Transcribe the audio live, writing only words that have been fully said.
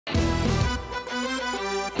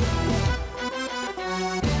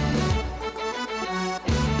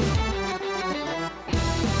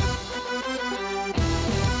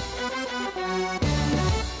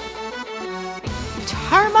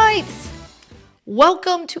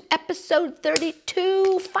Welcome to episode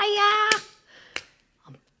 32. Fire!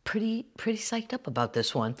 I'm pretty psyched up about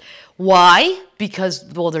this one. Why? Because,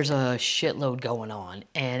 well, there's a shitload going on.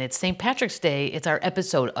 And it's St. Patrick's Day. It's our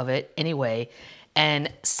episode of it anyway.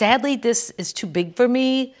 And sadly, this is too big for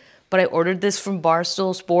me. But I ordered this from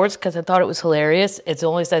Barstool Sports because I thought it was hilarious. It's the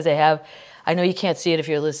only size they have. I know you can't see it if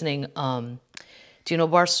you're listening. Do you know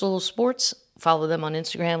Barstool Sports? Follow them on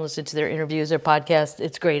Instagram, listen to their interviews, their podcast.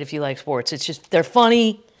 It's great if you like sports. It's just, they're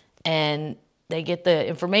funny and they get the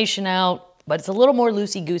information out, but it's a little more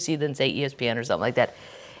loosey-goosey than, say, ESPN or something like that.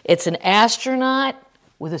 It's an astronaut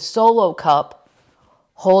with a solo cup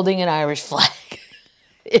holding an Irish flag.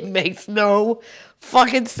 It makes no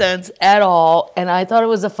fucking sense at all. And I thought it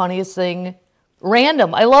was the funniest thing.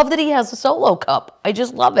 Random. I love that he has a solo cup. I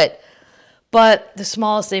just love it. But the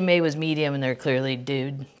smallest they made was medium, and they're clearly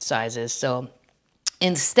dude sizes. So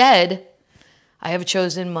instead, I have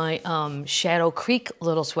chosen my Shadow Creek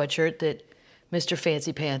little sweatshirt that Mr.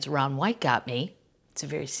 Fancy Pants Ron White got me. It's a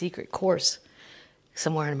very secret course.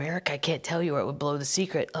 Somewhere in America, I can't tell you, or it would blow the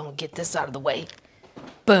secret. I'm going to get this out of the way.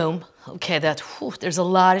 Boom. Okay, there's a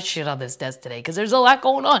lot of shit on this desk today because there's a lot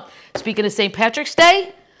going on. Speaking of St. Patrick's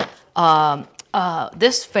Day,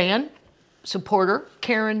 this fan supporter,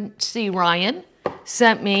 Karen C. Ryan,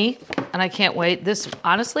 sent me, and I can't wait. This,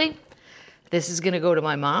 honestly, this is going to go to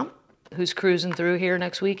my mom, who's cruising through here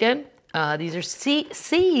next weekend. These are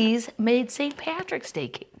C's made St. Patrick's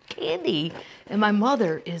Day candy, and my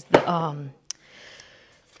mother is the,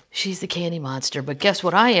 she's the candy monster, but guess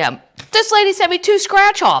what I am? This lady sent me 2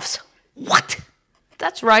 scratch-offs. What?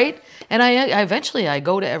 That's right. And I eventually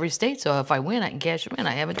go to every state, so if I win, I can cash them in.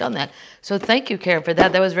 I haven't done that. So thank you, Karen, for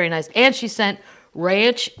that. That was very nice. And she sent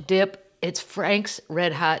ranch dip. It's Frank's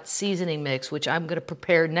RedHot seasoning mix, which I'm going to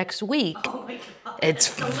prepare next week. Oh, my God.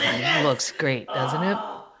 It looks great, doesn't it?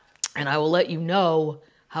 And I will let you know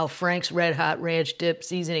how Frank's RedHot ranch dip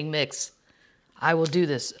seasoning mix, I will do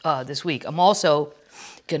this this week. I'm also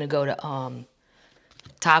going to go to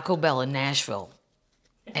Taco Bell in Nashville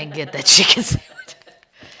and get that chicken sandwich.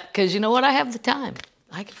 Because you know what? I have the time.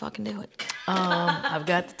 I can fucking do it. I've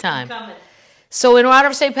got the time. So in honor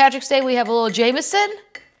of St. Patrick's Day, we have a little Jameson.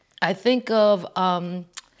 I think of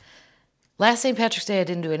last St. Patrick's Day, I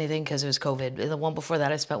didn't do anything because it was COVID. And the one before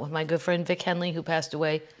that, I spent with my good friend Vic Henley, who passed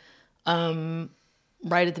away right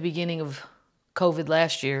at the beginning of COVID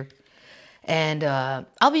last year. And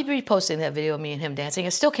I'll be reposting that video of me and him dancing. I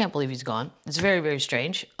still can't believe he's gone. It's very, very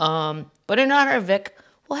strange. But in honor of Vic,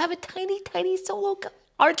 we'll have a tiny, tiny solo cup.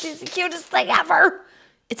 Art is the cutest thing ever.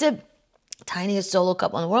 It's a tiniest solo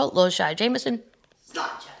cup in the world. Little shy Jameson.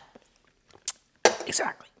 Gotcha.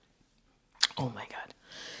 Exactly. Oh my God.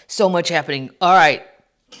 So much happening. All right.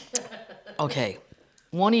 Okay.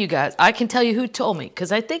 One of you guys, I can tell you who told me,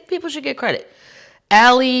 because I think people should get credit.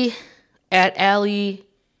 Allie at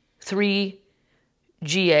Allie3GA,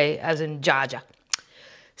 as in Jaja,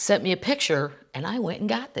 sent me a picture, and I went and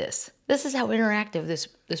got this. This is how interactive this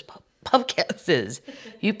Pubcast is.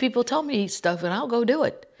 You people tell me stuff and I'll go do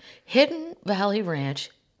it. Hidden Valley Ranch,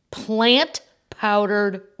 plant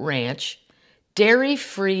powdered ranch,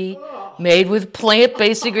 dairy-free, made with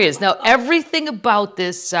plant-based ingredients. Now, everything about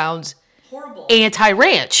this sounds horrible.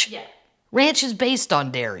 Anti-ranch. Yeah. Ranch is based on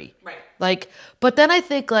dairy. Right. Like, but then I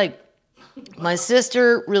think, like, my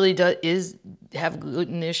sister really have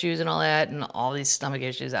gluten issues and all that, and all these stomach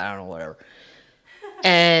issues. I don't know, whatever.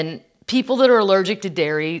 And people that are allergic to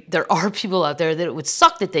dairy, there are people out there that it would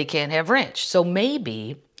suck that they can't have ranch. So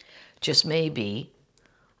maybe, just maybe,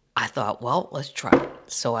 I thought, well, let's try it.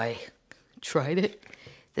 So I tried it.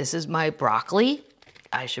 This is my broccoli.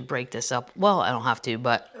 I should break this up. Well, I don't have to,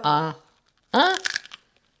 but,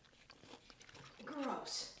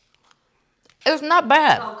 Gross. it was not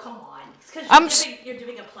bad. Oh, come on. It's because you're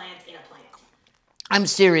doing a plant in a plant. I'm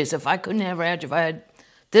serious. If I couldn't have ranch,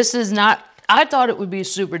 this is not, I thought it would be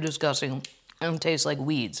super disgusting and taste like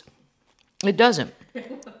weeds. It doesn't.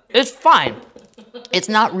 It's fine. It's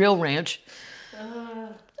not real ranch.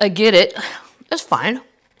 I get it. It's fine.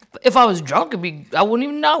 If I was drunk, I wouldn't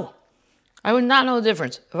even know. I would not know the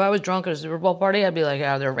difference. If I was drunk at a Super Bowl party, I'd be like,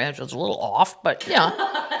 yeah, their ranch was a little off, but yeah.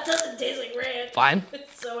 That doesn't taste like ranch. Fine.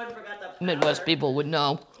 So I forgot that. Midwest people would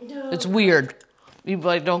know. No. It's weird. People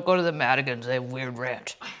like, don't go to the Madigans. They have weird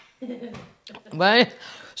ranch. Right?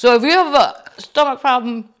 So if you have a stomach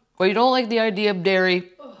problem or you don't like the idea of dairy,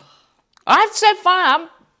 I said fine.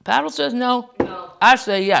 Paddle says no. No. I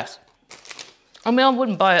say yes. I mean, I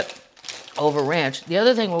wouldn't buy it over ranch. The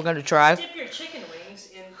other thing we're going to try. Dip your chicken wings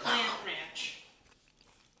in plant ranch.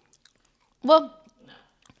 Well, no.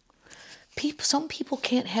 Some people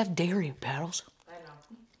can't have dairy, Paddles. I know.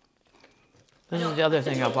 This is the other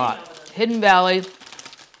thing I bought. Hidden Valley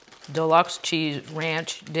Deluxe Cheese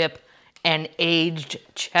Ranch Dip and Aged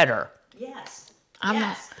Cheddar. Yes. I'm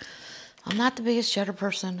not the biggest cheddar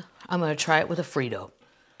person. I'm going to try it with a Frito.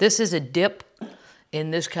 This is a dip in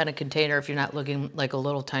this kind of container if you're not looking like a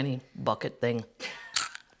little tiny bucket thing.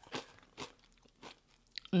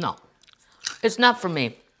 No, it's not for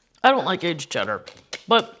me. I don't like aged cheddar,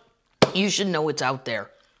 but you should know it's out there.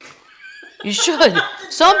 You should.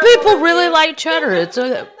 Some people really like cheddar.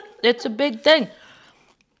 It's a big thing.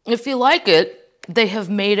 If you like it, they have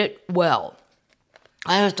made it well.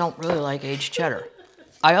 I just don't really like aged cheddar.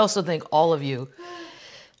 I also think all of you,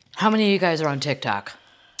 how many of you guys are on TikTok?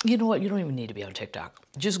 You know what? You don't even need to be on TikTok.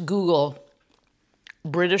 Just Google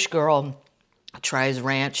British girl tries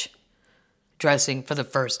ranch dressing for the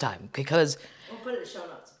first time, because We'll put it in the show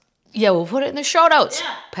notes. yeah, we'll put it in the show notes.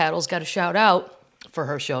 Yeah. Paddle's got a shout out for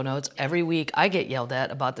her show notes. Every week I get yelled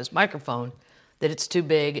at about this microphone, that it's too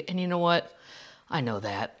big. And you know what? I know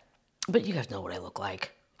that. But you guys know what I look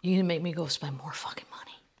like. You can make me go spend more fucking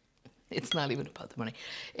money. It's not even about the money.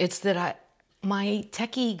 It's that my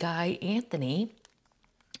techie guy, Anthony,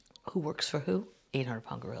 who works for who? 800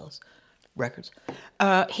 Pound Gorillas Records.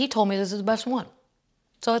 He told me this is the best one.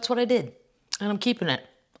 So that's what I did. And I'm keeping it.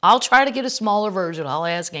 I'll try to get a smaller version. I'll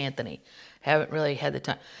ask Anthony. Haven't really had the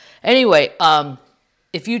time. Anyway,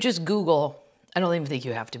 if you just Google, I don't even think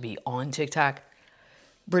you have to be on TikTok,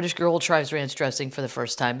 British girl tries ranch dressing for the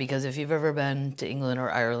first time, because if you've ever been to England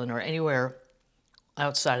or Ireland or anywhere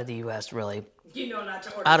outside of the U.S., really, You know not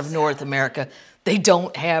to order out of salad. North America, they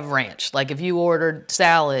don't have ranch. Like if you ordered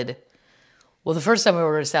salad, well, the first time I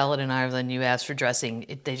ordered a salad in Ireland, you asked for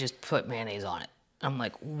dressing, they just put mayonnaise on it. I'm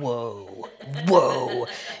like, whoa,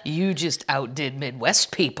 you just outdid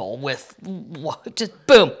Midwest people with, just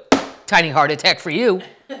boom, tiny heart attack for you.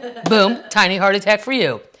 Boom, tiny heart attack for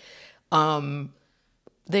you.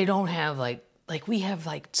 They don't have like we have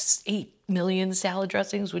like 8 million salad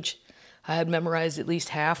dressings, which I had memorized at least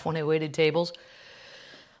half when I waited tables.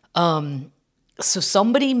 So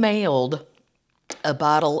somebody mailed a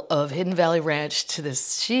bottle of Hidden Valley Ranch to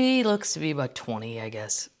this. She looks to be about 20, I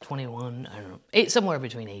guess, 21. I don't know, somewhere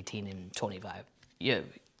between 18 and 25. Yeah,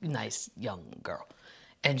 nice young girl,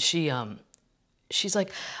 and she's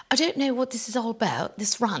like, I don't know what this is all about,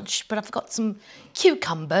 this ranch, but I've got some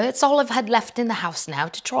cucumber. It's all I've had left in the house now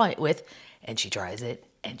to try it with. And she tries it,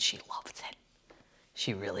 and she loves it.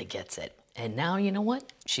 She really gets it. And now, you know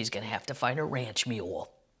what? She's going to have to find a ranch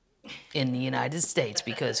mule in the United States,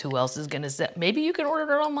 because who else is going to set? Maybe you can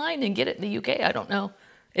order it online and get it in the UK. I don't know.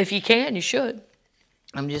 If you can, you should.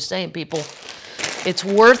 I'm just saying, people, it's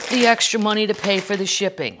worth the extra money to pay for the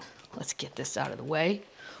shipping. Let's get this out of the way.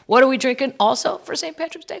 What are we drinking also for St.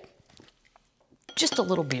 Patrick's Day? Just a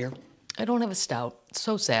little beer. I don't have a stout. It's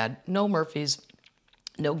so sad. No Murphy's,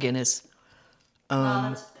 no Guinness.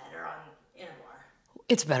 That's better in a bar.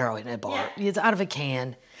 It's better in a bar. Yeah. It's out of a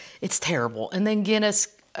can. It's terrible. And then Guinness,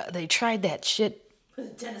 they tried that shit. With a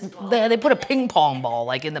tennis ball. They put a ping pong ball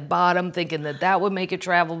like in the bottom, thinking that would make it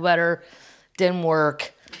travel better. Didn't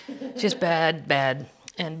work. Just bad.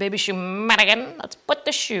 And baby shoe Madigan, let's put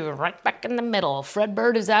the shoe right back in the middle. Fred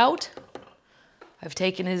Bird is out. I've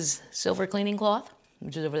taken his silver cleaning cloth,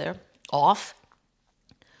 which is over there, off.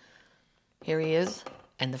 Here he is.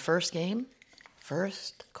 And the first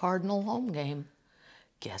Cardinal home game,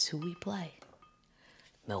 guess who we play?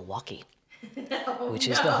 Milwaukee, which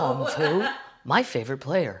is the home of who? My favorite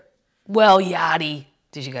player. Well, Yachty.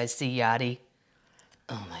 Did you guys see Yachty?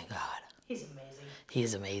 Oh my God. He's amazing. He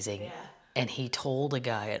is amazing. Yeah. And he told a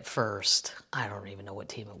guy at first, I don't even know what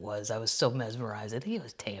team it was. I was so mesmerized. I think it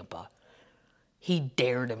was Tampa. He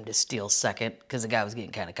dared him to steal second because the guy was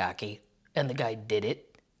getting kind of cocky. And the guy did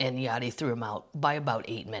it. And Yachty threw him out by about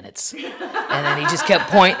 8 minutes. And then he just kept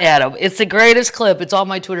pointing at him. It's the greatest clip. It's on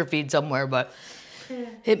my Twitter feed somewhere, but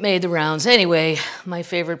it made the rounds. Anyway, my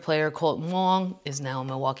favorite player, Colton Wong, is now a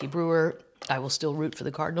Milwaukee Brewer. I will still root for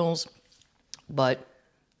the Cardinals, but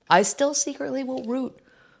I still secretly will root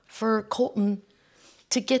for Colton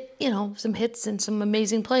to get, some hits and some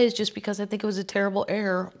amazing plays, just because I think it was a terrible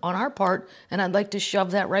error on our part, and I'd like to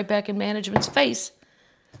shove that right back in management's face.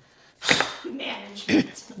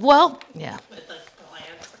 Management. Well, yeah. With the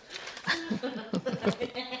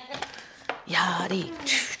plant. Yachty.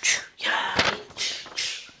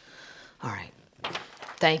 All right.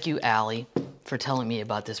 Thank you, Allie, for telling me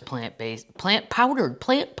about this plant-based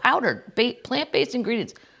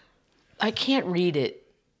ingredients. I can't read it.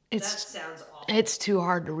 That sounds awful. It's too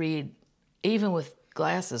hard to read. Even with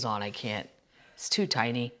glasses on, I can't. It's too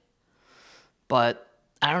tiny. But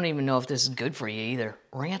I don't even know if this is good for you either.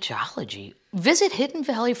 Ranchology. Visit Hidden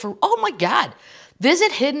Valley for, oh my God.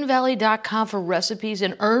 Visit hiddenvalley.com for recipes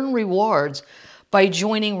and earn rewards by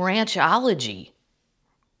joining Ranchology.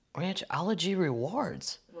 Ranchology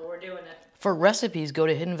rewards. Well, we're doing it. For recipes, go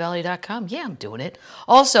to hiddenvalley.com. Yeah, I'm doing it.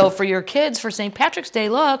 Also, for your kids, for St. Patrick's Day,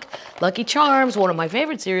 look, Lucky Charms, one of my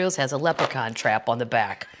favorite cereals, has a leprechaun trap on the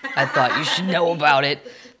back. I thought you should know about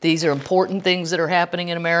it. These are important things that are happening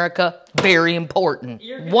in America. Very important.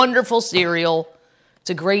 Wonderful cereal. It's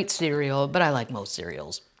a great cereal, but I like most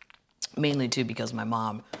cereals. Mainly, too, because my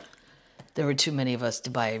mom, there were too many of us to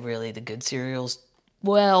buy really the good cereals.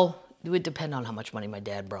 Well, it would depend on how much money my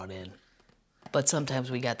dad brought in. But sometimes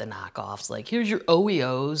we got the knockoffs, like, here's your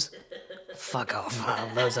Oreos. Fuck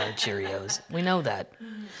off. Those aren't Cheerios. We know that.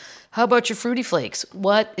 How about your Fruity Flakes?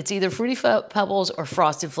 What? It's either Fruity Pebbles or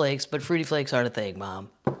Frosted Flakes, but Fruity Flakes aren't a thing, Mom.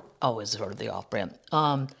 Always sort of the off-brand.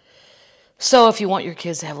 So if you want your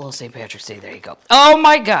kids to have a little St. Patrick's Day, there you go. Oh,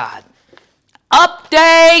 my God.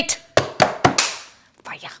 Update!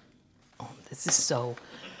 Fire. Oh, this is so...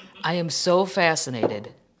 I am so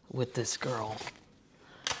fascinated with this girl.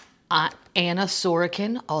 Anna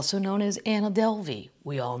Sorokin, also known as Anna Delvey.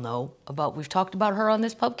 We all know about, we've talked about her on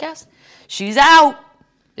this podcast. She's out.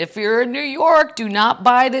 If you're in New York, do not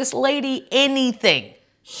buy this lady anything.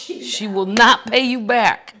 She will not pay you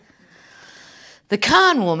back. The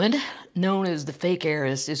con woman, known as the fake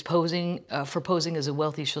heiress, is posing as a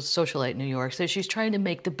wealthy socialite in New York, says she's trying to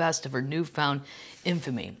make the best of her newfound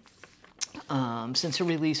infamy since her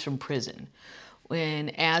release from prison. When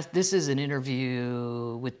asked, this is an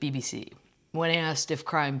interview with BBC. When asked if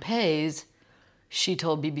crime pays, she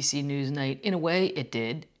told BBC Newsnight, in a way, it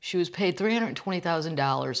did. She was paid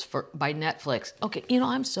 $320,000 by Netflix. Okay, you know,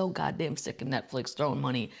 I'm so goddamn sick of Netflix throwing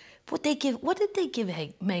money. What did they give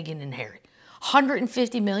Meghan and Harry?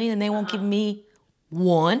 $150 million, and they won't give me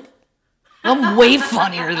one? I'm way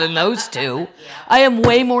funnier than those two. Yeah. I am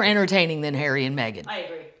way more entertaining than Harry and Meghan. I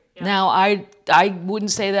agree. Yeah. Now, I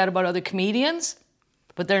wouldn't say that about other comedians,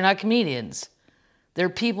 but they're not comedians. They're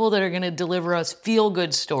people that are going to deliver us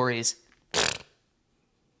feel-good stories.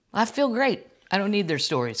 I feel great. I don't need their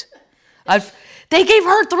stories. They gave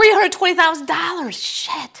her $320,000.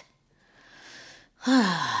 Shit.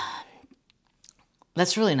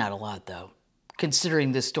 That's really not a lot, though,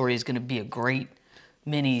 considering this story is going to be a great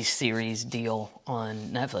mini-series deal on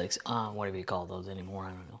Netflix. Whatever you call those anymore,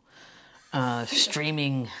 I don't know.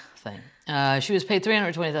 Streaming thing. She was paid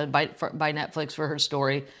 $320,000 by Netflix for her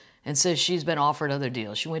story and says she's been offered other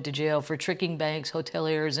deals. She went to jail for tricking banks,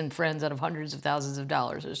 hoteliers, and friends out of hundreds of thousands of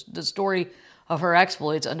dollars. The story of her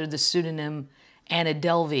exploits under the pseudonym Anna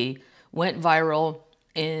Delvey went viral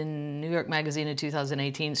in New York Magazine in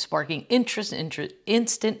 2018, sparking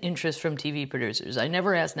instant interest from TV producers. I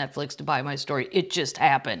never asked Netflix to buy my story. It just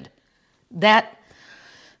happened. That's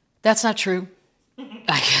not true.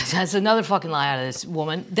 I guess that's another fucking lie out of this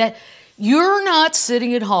woman. That you're not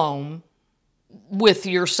sitting at home with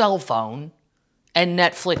your cell phone and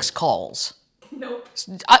Netflix calls. Nope.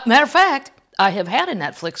 Matter of fact, I have had a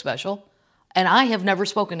Netflix special, and I have never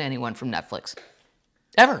spoken to anyone from Netflix.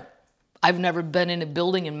 Ever. I've never been in a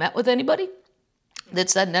building and met with anybody that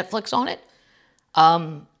said Netflix on it.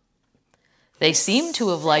 They seem to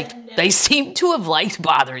have liked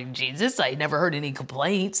bothering Jesus. I never heard any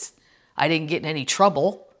complaints. I didn't get in any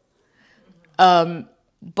trouble.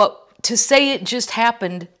 But to say it just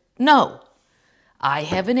happened, no. I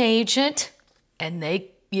have an agent, and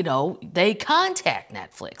they contact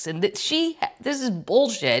Netflix. And this is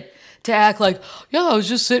bullshit to act like, yeah, I was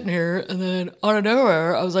just sitting here, and then out of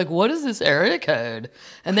nowhere, I was like, what is this area code?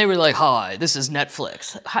 And they were like, hi, this is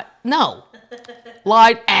Netflix. Hi. No.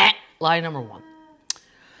 Lie number one.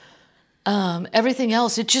 Everything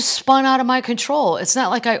else, it just spun out of my control. It's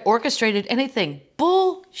not like I orchestrated anything.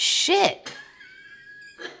 Bullshit.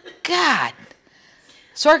 God.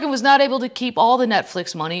 Sorkin was not able to keep all the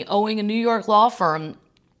Netflix money, owing a New York law firm,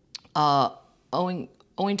 owing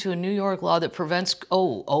to a New York law that prevents,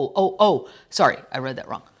 sorry, I read that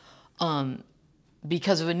wrong.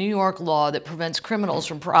 Because of a New York law that prevents criminals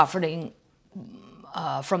from profiting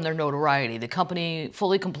from their notoriety. The company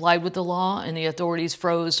fully complied with the law, and the authorities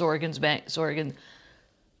froze Sorkin's bank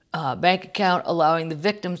account, allowing the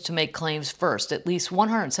victims to make claims first. At least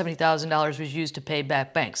 $170,000 was used to pay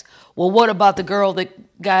back banks. Well, what about the girl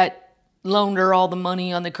that loaned her all the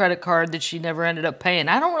money on the credit card that she never ended up paying?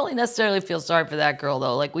 I don't really necessarily feel sorry for that girl,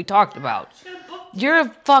 though, like we talked about. You're a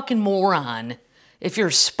fucking moron if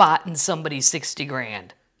you're spotting somebody 60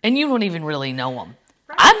 grand, and you don't even really know them.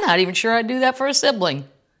 I'm not even sure I'd do that for a sibling.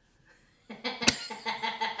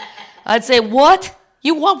 I'd say, what?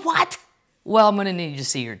 You want what? well, I'm going to need you to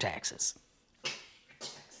see your taxes.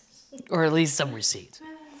 Or at least some receipts.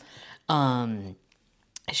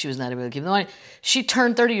 She was not able to give them money. She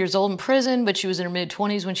turned 30 years old in prison, but she was in her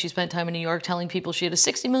mid-20s when she spent time in New York telling people she had a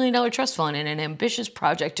 $60 million trust fund and an ambitious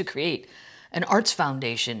project to create an arts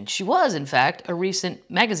foundation. She was, in fact, a recent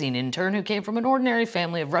magazine intern who came from an ordinary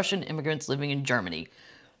family of Russian immigrants living in Germany.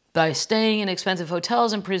 By staying in expensive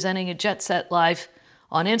hotels and presenting a jet-set life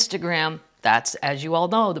on Instagram, that's, as you all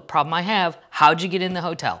know, the problem I have. How'd you get in the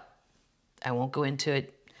hotel? I won't go into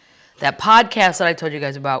it. That podcast that I told you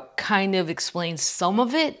guys about kind of explains some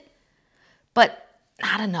of it, but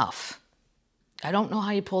not enough. I don't know how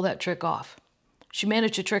you pull that trick off. She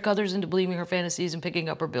managed to trick others into believing her fantasies and picking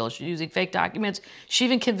up her bills. She's using fake documents. She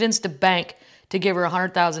even convinced a bank to give her a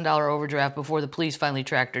 $100,000 overdraft before the police finally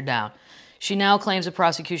tracked her down. She now claims the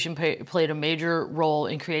prosecution played a major role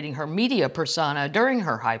in creating her media persona during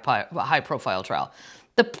her high-profile trial.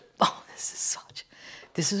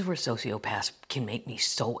 This is where sociopaths can make me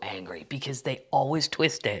so angry because they always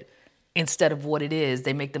twist it. Instead of what it is,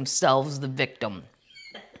 they make themselves the victim.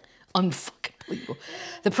 Unfucking believable.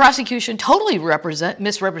 The prosecution totally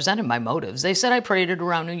misrepresented my motives. They said I paraded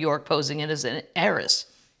around New York posing as an heiress.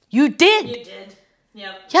 You did. You did.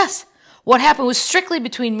 Yep. Yes. What happened was strictly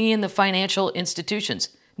between me and the financial institutions.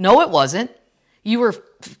 No, it wasn't. You were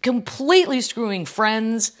completely screwing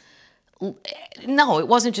friends. No, it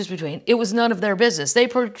wasn't just between. It was none of their business. They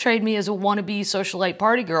portrayed me as a wannabe socialite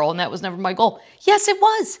party girl, and that was never my goal. Yes, it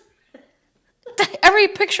was. Every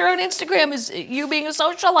picture on Instagram is you being a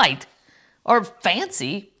socialite. Or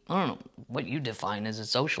fancy. I don't know what you define as a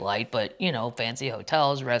socialite, but, you know, fancy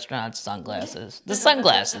hotels, restaurants, sunglasses. The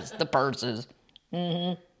sunglasses, the purses.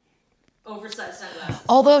 Mm-hmm. Oversized sunglasses.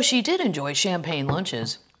 Although she did enjoy champagne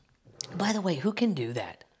lunches. By the way, who can do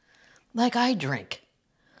that? Like, I drink.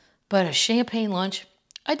 But a champagne lunch,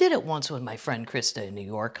 I did it once with my friend Krista in New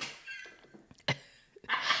York.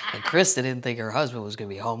 And Krista didn't think her husband was going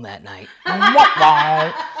to be home that night.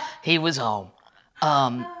 He was home.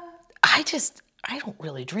 I don't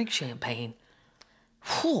really drink champagne.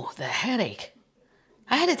 Whew, the headache.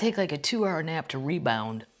 I had to take like a 2-hour nap to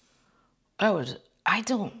rebound. And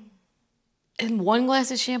one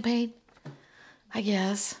glass of champagne, I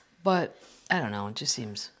guess. But I don't know, it just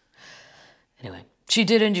seems... Anyway. She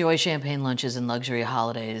did enjoy champagne lunches and luxury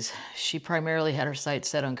holidays. She primarily had her sights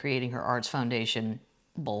set on creating her arts foundation.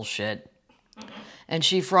 Bullshit. And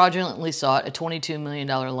she fraudulently sought a $22 million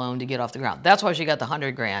loan to get off the ground. That's why she got the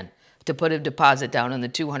 $100,000 to put a deposit down on the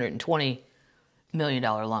 $220 million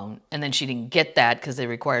loan. And then she didn't get that because they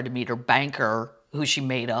required to meet her banker, who she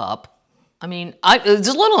made up. I mean, it's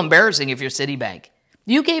a little embarrassing if you're Citibank.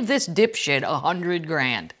 You gave this dipshit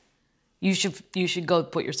 $100,000. You should go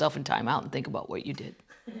put yourself in timeout and think about what you did.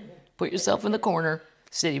 Put yourself in the corner,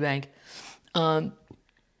 Citibank.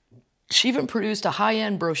 She even produced a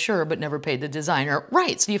high-end brochure but never paid the designer.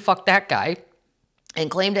 Right, so you fucked that guy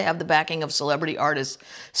and claimed to have the backing of celebrity artists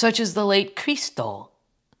such as the late Cristo.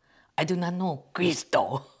 I do not know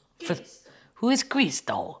Cristo. Who is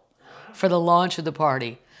Cristo? For the launch of the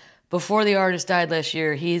party. Before the artist died last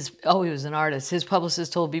year, he was an artist. His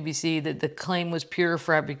publicist told BBC that the claim was pure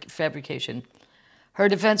fabrication. Her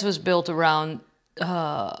defense was built around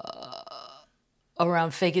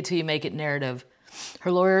fake it till you make it narrative.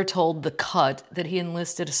 Her lawyer told The Cut that he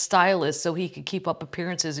enlisted a stylist so he could keep up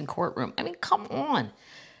appearances in courtroom. I mean, come on.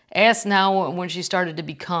 Asked now when she started to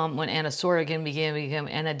become, when Anna Sorokin began to become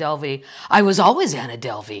Anna Delvey. I was always Anna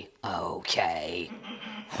Delvey. Okay.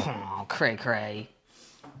 Oh, cray cray.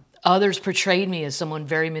 Others portrayed me as someone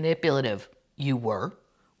very manipulative. You were,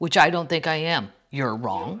 which I don't think I am. You're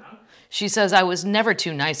wrong. She says I was never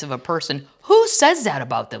too nice of a person. Who says that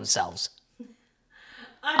about themselves?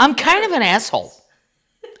 I'm kind of an asshole.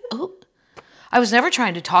 Ooh. I was never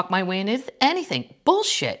trying to talk my way into anything.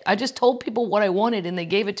 Bullshit. I just told people what I wanted and they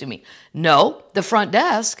gave it to me. No, the front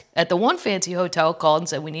desk at the one fancy hotel called and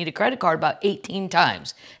said we need a credit card about 18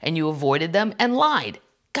 times. And you avoided them and lied.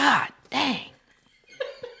 God dang.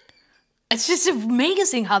 It's just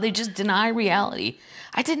amazing how they just deny reality.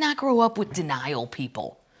 I did not grow up with denial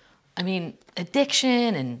people. I mean,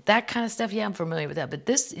 addiction and that kind of stuff, yeah, I'm familiar with that. But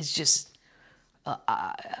this is just,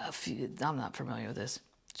 I'm not familiar with this.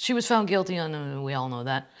 She was found guilty on, we all know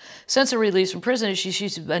that. Since her release from prison,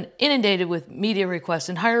 she's been inundated with media requests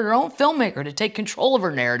and hired her own filmmaker to take control of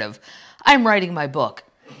her narrative. I'm writing my book.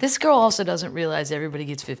 This girl also doesn't realize everybody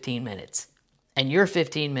gets 15 minutes. And your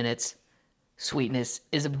 15 minutes, sweetness,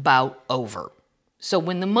 is about over. So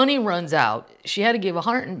when the money runs out, she had to give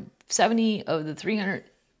 170 of the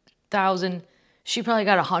 300,000. She probably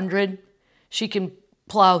got 100. She can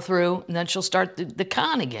plow through, and then she'll start the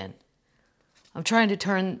con again. I'm trying to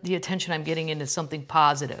turn the attention I'm getting into something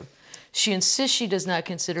positive. She insists she does not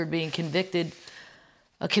consider being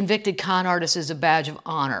a convicted con artist is a badge of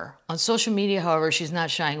honor. On social media, however, she's not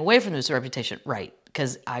shying away from this reputation. Right,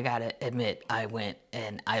 because I gotta admit, I went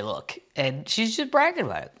and I look, and she's just bragging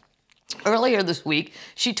about it. Earlier this week,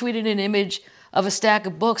 she tweeted an image of a stack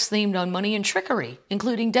of books themed on money and trickery,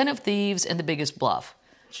 including Den of Thieves and The Biggest Bluff.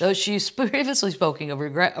 Though she's previously spoken of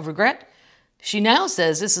regret, she now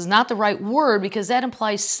says this is not the right word because that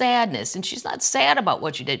implies sadness, and she's not sad about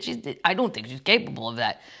what she did. I don't think she's capable of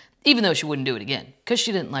that, even though she wouldn't do it again, because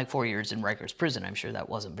she didn't like 4 years in Rikers prison. I'm sure that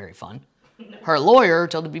wasn't very fun. Her lawyer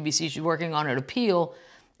told the BBC she's working on an appeal,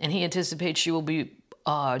 and he anticipates she will be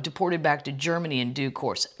deported back to Germany in due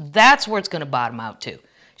course. That's where it's going to bottom out to.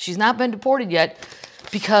 She's not been deported yet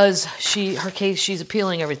because her case, she's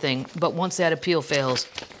appealing everything. But once that appeal fails,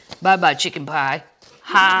 bye-bye chicken pie.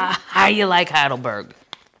 How you like Heidelberg?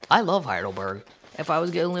 I love Heidelberg. If I was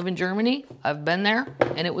going to live in Germany, I've been there,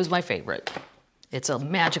 and it was my favorite. It's a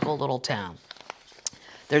magical little town.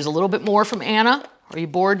 There's a little bit more from Anna. Are you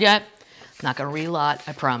bored yet? I'm not going to read a lot,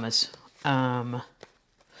 I promise. We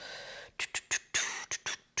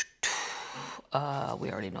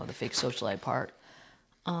already know the fake socialite part.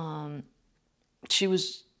 I'm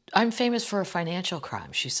famous for a financial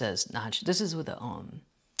crime, she says. This is with a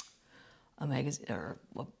magazine or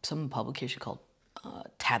some publication called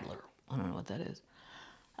Tadler. I don't know what that is.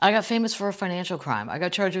 I got famous for a financial crime. I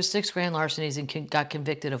got charged with 6 grand larcenies and got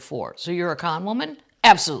convicted of 4. So you're a con woman?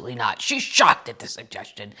 Absolutely not. She's shocked at the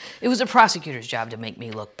suggestion. It was a prosecutor's job to make me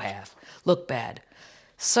look bad.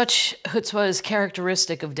 Such chutzpah is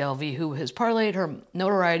characteristic of Delvey, who has parlayed her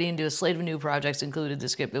notoriety into a slate of new projects, included the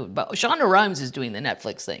skip. Shonda Rhimes is doing the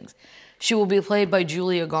Netflix things. She will be played by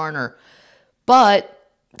Julia Garner. But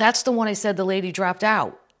that's the one I said the lady dropped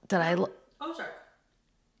out. Ozark.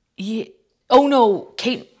 Yeah. Oh, no.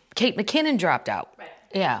 Kate McKinnon dropped out. Right.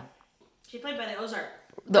 Yeah. She played by the Ozark.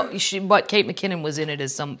 But Kate McKinnon was in it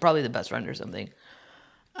as probably the best friend or something.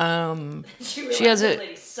 She has that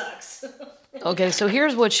lady sucks. Okay, so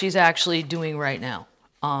here's what she's actually doing right now.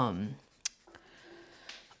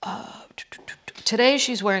 Today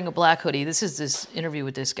she's wearing a black hoodie. This is this interview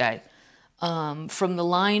with this guy. From the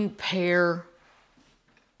line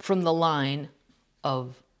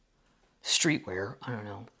of streetwear, I don't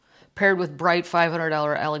know, paired with bright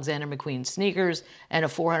 $500 Alexander McQueen sneakers and a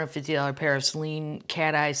 $450 pair of Celine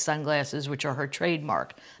cat eye sunglasses, which are her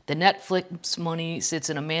trademark. The Netflix money sits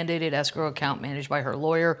in a mandated escrow account managed by her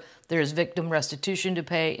lawyer. There is victim restitution to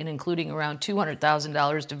pay, and including around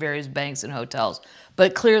 $200,000 to various banks and hotels.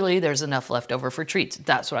 But clearly there's enough left over for treats.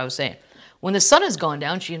 That's what I was saying. When the sun has gone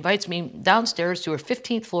down, she invites me downstairs to her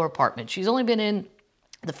 15th floor apartment. She's only been in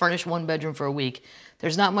the furnished 1-bedroom for a week.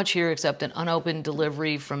 There's not much here except an unopened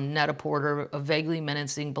delivery from Net-a-Porter, a vaguely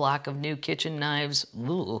menacing block of new kitchen knives,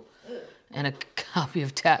 and a copy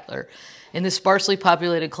of Tatler. In the sparsely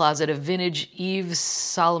populated closet, a vintage Yves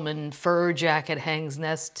Solomon fur jacket hangs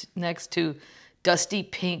next to dusty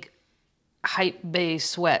pink hype bay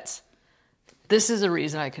sweats. This is a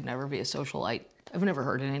reason I could never be a socialite. I've never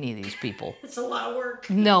heard of any of these people. It's a lot of work.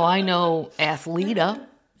 No, I know Athleta,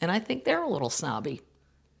 and I think they're a little snobby.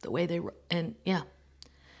 The way they, and yeah.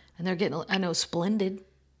 And they're getting, I know, Splendid.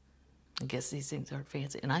 I guess these things aren't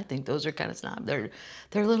fancy. And I think those are kind of snob. They're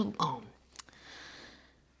little,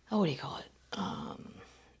 what do you call it?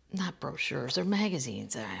 Not brochures, they're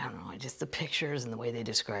magazines. I don't know, just the pictures and the way they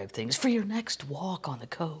describe things. For your next walk on the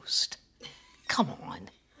coast. Come on.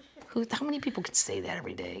 How many people could say that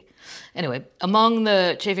every day? Anyway, among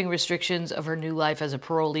the chafing restrictions of her new life as a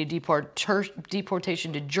parolee,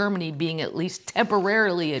 deportation to Germany being at least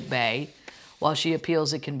temporarily at bay while she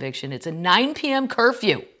appeals a conviction. It's a 9 p.m.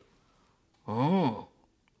 curfew.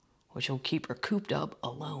 Which will keep her cooped up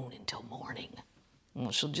alone until morning.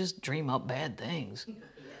 Well, she'll just dream up bad things.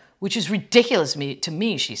 Which is ridiculous to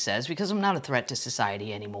me, she says, because I'm not a threat to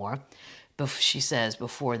society anymore. She says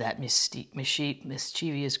before that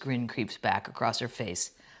mischievous grin creeps back across her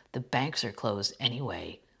face. The banks are closed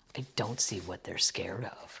anyway. I don't see what they're scared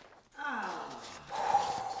of.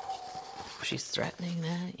 She's threatening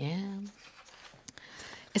that, yeah.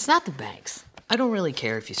 It's not the banks. I don't really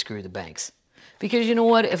care if you screw the banks. Because you know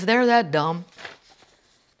what? If they're that dumb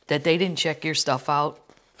that they didn't check your stuff out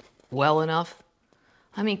well enough.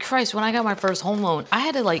 I mean, Christ, when I got my first home loan, I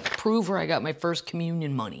had to prove where I got my first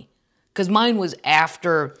communion money. Because mine was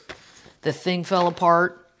after the thing fell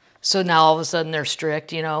apart. So now all of a sudden they're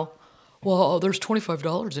strict, you know. Well, there's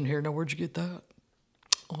 $25 in here. Now, where'd you get that?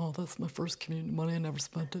 Oh, that's my first communion money. I never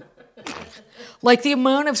spent it. The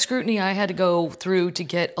amount of scrutiny I had to go through to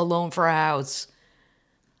get a loan for a house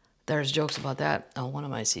There's jokes about that. Oh, one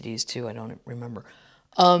of my CDs too. I don't remember.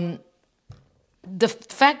 The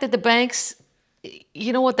fact that the banks,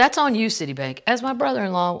 you know what? That's on you, Citibank. As my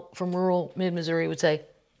brother-in-law from rural mid-Missouri would say,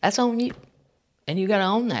 that's on you. And you got to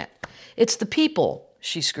own that. It's the people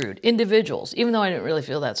she screwed, individuals, even though I didn't really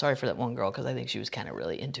feel that sorry for that one girl because I think she was kind of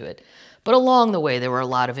really into it. But along the way, there were a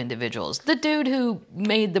lot of individuals. The dude who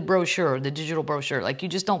made the brochure, the digital brochure, like you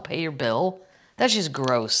just don't pay your bill. That's just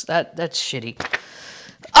gross. That's shitty.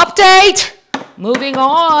 Update! Moving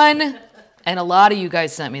on. And a lot of you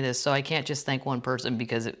guys sent me this, so I can't just thank one person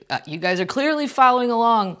because you guys are clearly following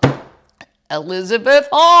along. Elizabeth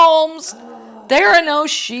Holmes. There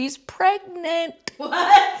knows she's pregnant.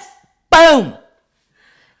 What? Boom.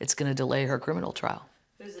 It's going to delay her criminal trial.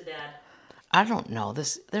 Who's the dad? I don't know.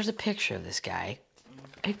 There's a picture of this guy.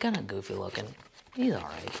 He's kind of goofy looking. He's all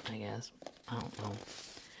right, I guess. I don't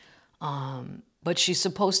know. But she's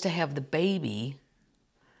supposed to have the baby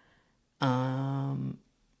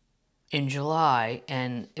in July,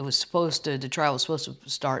 and the trial was supposed to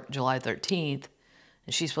start July 13th,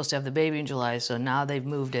 and she's supposed to have the baby in July, so now they've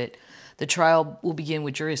moved it. The trial will begin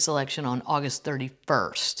with jury selection on August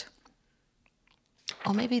 31st.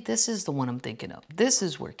 Oh, maybe this is the one I'm thinking of. This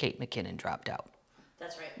is where Kate McKinnon dropped out.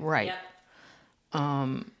 That's right. Right.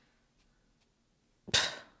 Yep.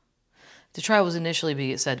 The trial was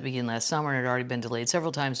initially set to begin last summer and had already been delayed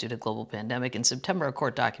several times due to the global pandemic. In September, a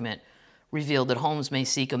court document revealed that Holmes may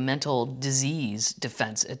seek a mental disease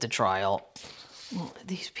defense at the trial. Well,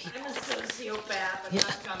 these people. I'm a sociopath. I'm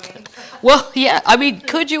not coming. Well, yeah. I mean,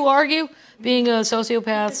 could you argue being a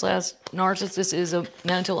sociopath / narcissist is a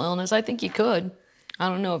mental illness? I think you could. I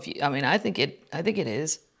don't know if you. I mean, I think it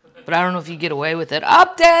is, but I don't know if you get away with it.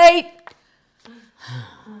 Update.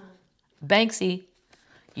 Banksy.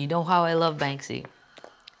 You know how I love Banksy.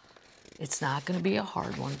 It's not going to be a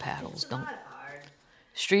hard one, Paddles. It's not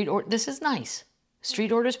hard. This is nice.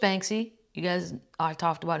 Street Orders Banksy. You guys, I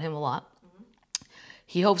talked about him a lot. Mm-hmm.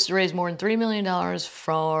 He hopes to raise more than $3 million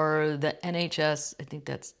for the NHS. I think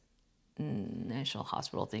that's National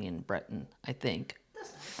Hospital thing in Britain. I think.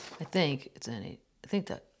 That's nice. I think it's I think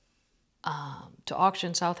that to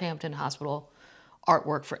auction Southampton Hospital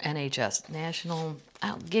artwork for NHS National.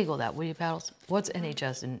 I'll giggle that, will you, Paddles? What's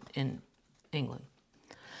NHS in England?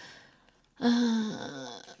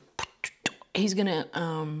 He's gonna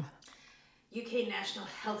UK National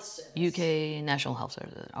Health Service. UK National Health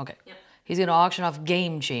Service. Okay. Yep. He's gonna auction off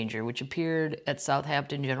Game Changer, which appeared at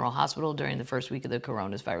Southampton General Hospital during the first week of the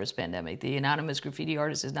coronavirus pandemic. The anonymous graffiti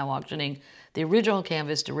artist is now auctioning the original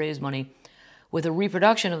canvas to raise money with a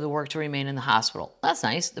reproduction of the work to remain in the hospital. That's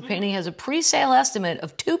nice. The painting has a pre-sale estimate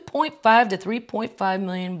of $2.5 to $3.5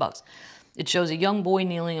 million bucks. It shows a young boy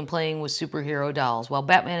kneeling and playing with superhero dolls. While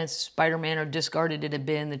Batman and Spider-Man are discarded in a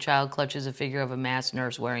bin, the child clutches a figure of a masked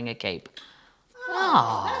nurse wearing a cape.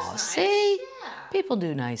 Oh, that's see? nice. Yeah. People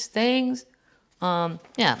do nice things. Yeah,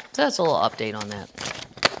 so that's a little update on that.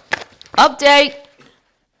 Update!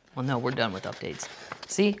 Well, no, we're done with updates.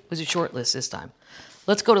 See? It was a short list this time.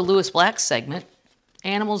 Let's go to Lewis Black's segment,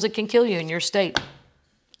 Animals That Can Kill You in Your State.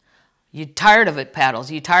 You tired of it, Paddles?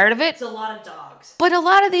 You tired of it? It's a lot of dogs. But a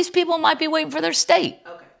lot of these people might be waiting for their state.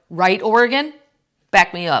 Okay. Right, Oregon?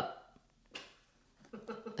 Back me up.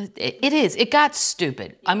 It is. It got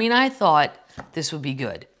stupid. I mean, I thought this would be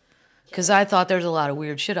good. Because I thought there's a lot of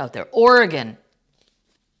weird shit out there. Oregon.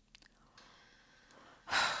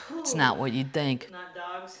 It's not what you'd think. Not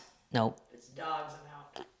dogs? Nope. If it's dogs, I'm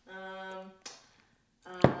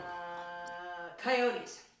out.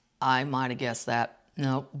 Coyotes. I might have guessed that.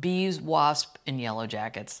 No. Bees, wasp, and yellow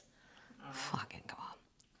jackets. Fucking come on.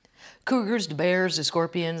 Cougars to bears to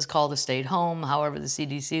scorpions call the state home. However, the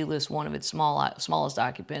CDC lists one of its smallest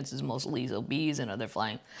occupants as most lethal, bees and other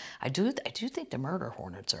flying. I do think the murder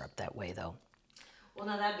hornets are up that way, though. Well,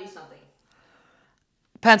 now that'd be something.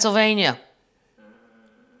 Pennsylvania.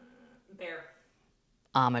 Bear.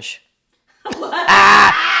 Amish.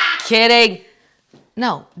 Ah, kidding.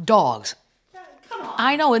 No, dogs. Come on.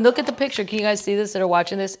 I know, and look at the picture. Can you guys see this that are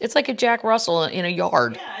watching this? It's like a Jack Russell in a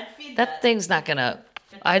yard. Yeah, I'd feed That thing's not gonna...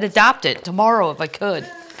 I'd adopt it tomorrow if I could.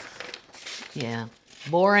 Yeah.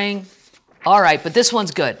 Boring. All right, but this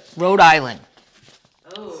one's good. Rhode Island.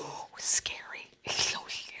 Oh. Scary. It's so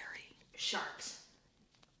scary. Sharks.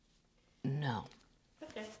 No.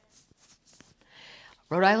 Okay.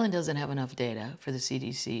 Rhode Island doesn't have enough data for the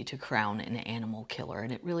CDC to crown an animal killer,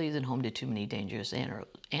 and it really isn't home to too many dangerous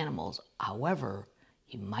animals. However,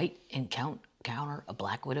 you might encounter a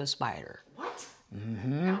black widow spider. What?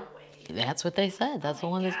 Mm-hmm. No way. That's what they said. That's the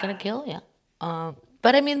one that's going to kill you.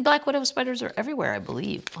 But I mean, black widow spiders are everywhere, I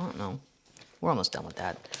believe. I don't know. We're almost done with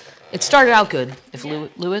that. It started out good. If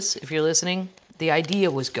Lewis, if you're listening, the idea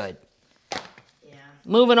was good. Yeah.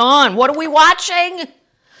 Moving on. What are we watching?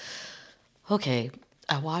 Okay,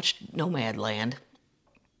 I watched Nomadland.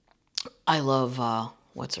 I love,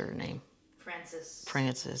 what's her name?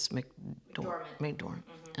 Frances McDormand.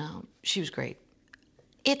 She was great.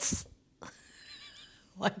 It's,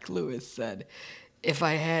 like Lewis said, if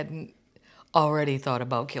I hadn't already thought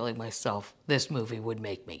about killing myself, this movie would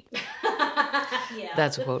make me. Yeah.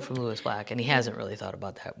 That's a quote from Lewis Black, and he hasn't really thought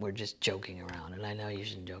about that. We're just joking around, and I know you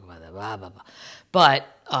shouldn't joke about that, blah, blah, blah. But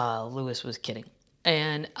Lewis was kidding.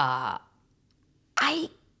 And I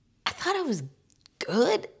thought it was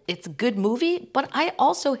good. It's a good movie, but I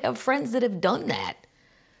also have friends that have done that.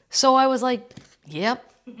 So I was like,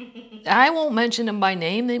 yep. I won't mention them by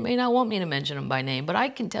name. They may not want me to mention them by name, but I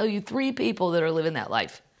can tell you 3 people that are living that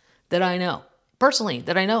life that I know, personally,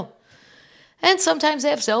 that I know. And sometimes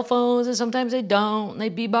they have cell phones, and sometimes they don't, and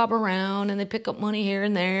they bebop around, and they pick up money here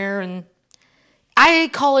and there, and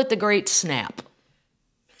I call it the Great Snap.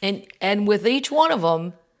 And with each one of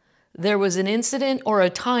them, there was an incident or a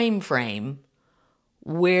time frame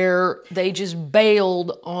where they just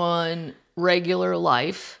bailed on regular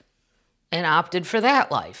life and opted for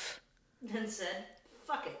that life. And said,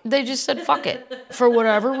 fuck it. They just said, fuck it. For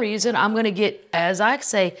whatever reason, I'm going to get, as I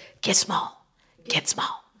say, get small, get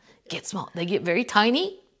small. Get small. They get very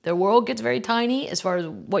tiny. Their world gets very tiny as far as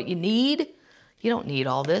what you need. You don't need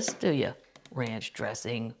all this, do you? Ranch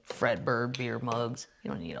dressing, Fredbird beer mugs.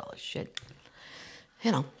 You don't need all this shit.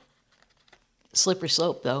 You know. Slippery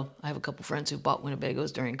slope, though. I have a couple friends who bought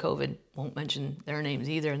Winnebagos during COVID. Won't mention their names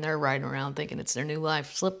either, and they're riding around thinking it's their new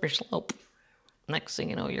life. Slippery slope. Next thing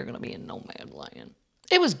you know, you're going to be in Nomadland.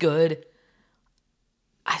 It was good.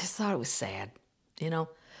 I just thought it was sad, you know?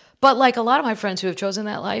 But like a lot of my friends who have chosen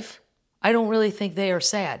that life, I don't really think they are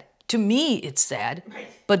sad. To me, it's sad,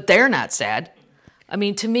 but they're not sad. I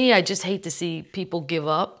mean, to me, I just hate to see people give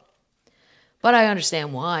up. But I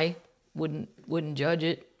understand why. Wouldn't judge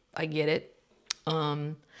it. I get it.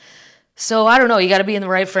 So I don't know. You got to be in the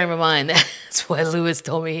right frame of mind. That's what Lewis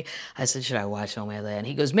told me. I said, should I watch Nomadland?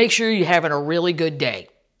 He goes, make sure you're having a really good day.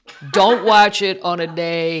 Don't watch it on a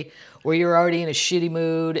day where you're already in a shitty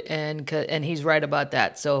mood, and he's right about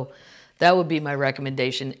that. So that would be my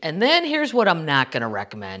recommendation. And then here's what I'm not going to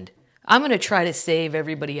recommend. I'm going to try to save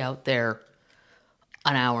everybody out there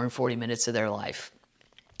an hour and 40 minutes of their life.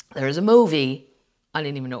 There's a movie. I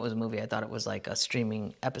didn't even know it was a movie. I thought it was like a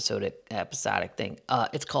streaming episodic thing.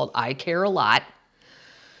 It's called I Care a Lot.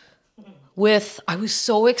 I was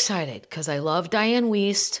so excited because I love Diane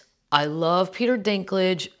Wiest. I love Peter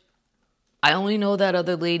Dinklage. I only know that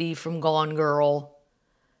other lady from Gone Girl.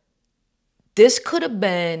 This could have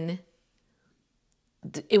been,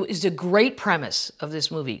 it was a great premise of this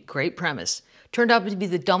movie. Great premise. Turned out to be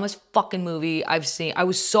the dumbest fucking movie I've seen. I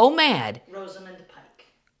was so mad. Rosamund Pike.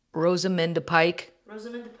 Rosamunda Pike.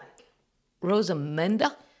 Rosamund Pike.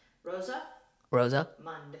 Rosamunda? Rosa? Rosa.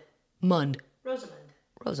 Mund. Mund. Rosamund.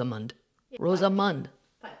 Rosamund. Yeah, Rosamund.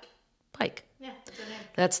 Pike. Pike. Yeah, that's her name.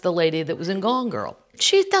 That's the lady that was in Gone Girl.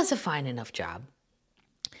 She does a fine enough job.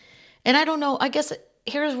 And I don't know, I guess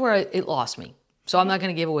here's where it lost me. So I'm not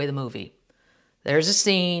going to give away the movie. There's a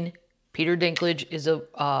scene. Peter Dinklage is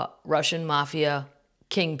a Russian mafia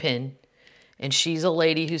kingpin. And she's a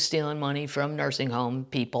lady who's stealing money from nursing home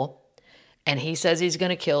people. And he says he's going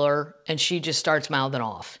to kill her. And she just starts mouthing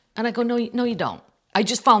off. And I go, no, you don't. I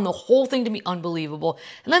just found the whole thing to be unbelievable.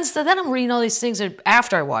 And then I'm reading all these things that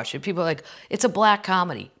after I watched it. People are like, it's a black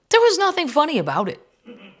comedy. There was nothing funny about it.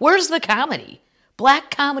 Where's the comedy? Black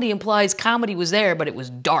comedy implies comedy was there, but it was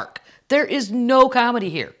dark. There is no comedy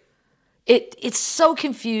here. It's so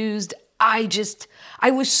confused. I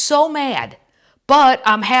was so mad. But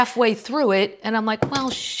I'm halfway through it, and I'm like, well,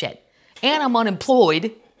 shit. And I'm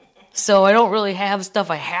unemployed, so I don't really have stuff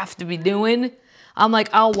I have to be doing. I'm like,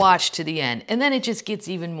 I'll watch to the end. And then it just gets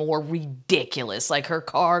even more ridiculous. Like her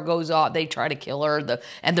car goes off, they try to kill her,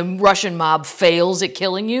 and the Russian mob fails at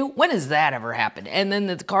killing you. When has that ever happened? And then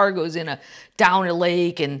the car goes down a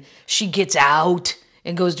lake, and she gets out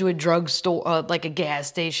and goes to a drugstore, like a gas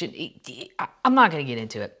station. I'm not going to get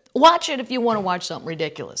into it. Watch it if you want to watch something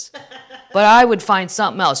ridiculous. But I would find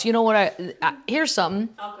something else. You know what? Here's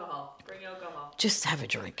something. Alcohol. Bring alcohol. Just have a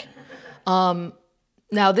drink.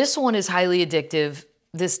 Now, this one is highly addictive.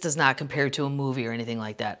 This does not compare to a movie or anything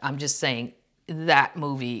like that. I'm just saying that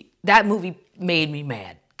movie made me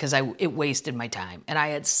mad because it wasted my time. And I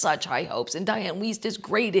had such high hopes. And Diane Wiest is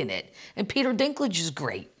great in it. And Peter Dinklage is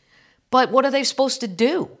great. But what are they supposed to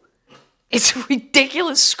do? It's a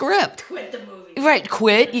ridiculous script. Quit the movie. Right,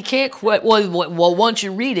 quit. You can't quit. Well, once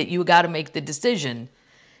you read it, you got to make the decision.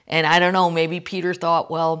 And I don't know, maybe Peter thought,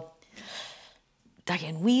 well,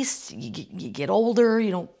 Diane Weiss, you get older,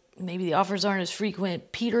 you don't, maybe the offers aren't as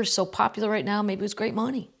frequent. Peter's so popular right now, maybe it was great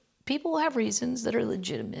money. People have reasons that are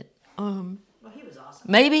legitimate. Well, he was awesome.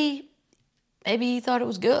 Maybe he thought it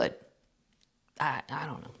was good. I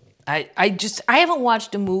don't know. I haven't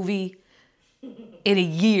watched a movie in a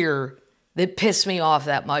year that pissed me off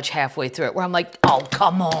that much halfway through it, where I'm like, oh,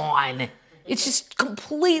 come on. It's just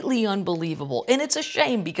completely unbelievable. And it's a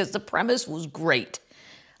shame because the premise was great.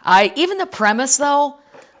 Even the premise, though,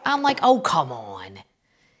 I'm like, oh, come on.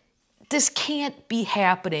 This can't be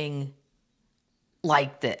happening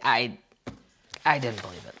like that. I didn't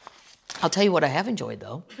believe it. I'll tell you what I have enjoyed,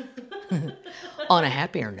 though, on a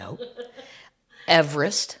happier note.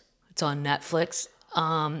 Everest. It's on Netflix.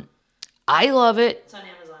 I love it. It's on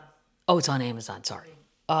Amazon. Oh, it's on Amazon. Sorry.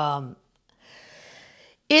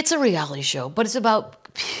 It's a reality show, but it's about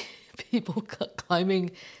people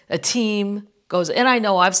climbing. A team goes, and I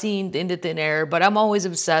know I've seen Into Thin Air, but I'm always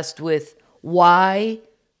obsessed with why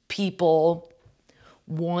people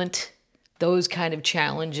want those kind of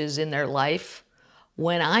challenges in their life,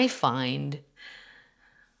 when I find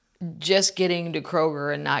just getting to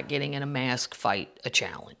Kroger and not getting in a mask fight a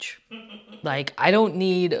challenge. Like, I don't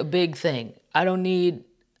need a big thing. I don't need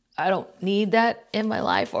that in my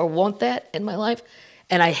life or want that in my life.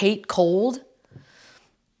 And I hate cold.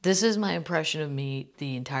 This is my impression of me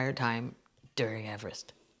the entire time during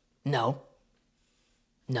Everest. No.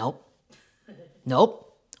 Nope.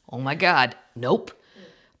 Nope. Oh my God. Nope.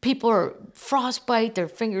 People are frostbite, their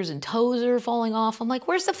fingers and toes are falling off. I'm like,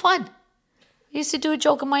 where's the fun? I used to do a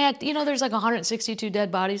joke in my act. You know, there's like 162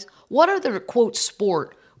 dead bodies. What other, quote,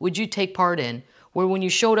 sport would you take part in where when you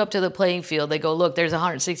showed up to the playing field, they go, look, there's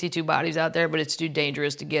 162 bodies out there, but it's too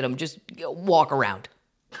dangerous to get them. Just walk around.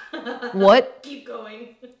 What? Keep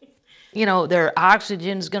going. You know, their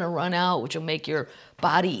oxygen's going to run out, which will make your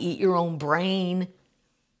body eat your own brain.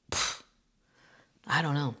 Pfft, I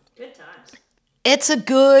don't know. Good times. It's a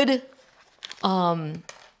good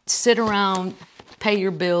sit around, pay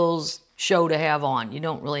your bills show to have on. You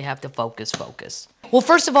don't really have to focus. Well,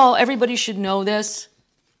 first of all, everybody should know this.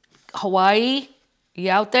 Hawaii, you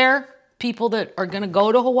out there? People that are going to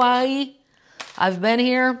go to Hawaii? I've been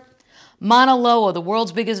here. Mauna Loa, the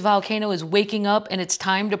world's biggest volcano, is waking up and it's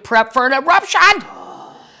time to prep for an eruption.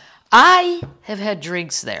 I have had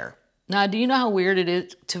drinks there. Now, do you know how weird it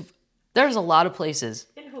is to... There's a lot of places.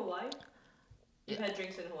 In Hawaii? You've had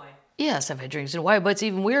drinks in Hawaii? Yes, I've had drinks in Hawaii, but it's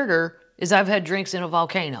even weirder is I've had drinks in a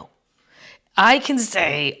volcano. I can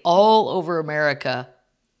say all over America,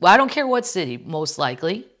 well, I don't care what city, most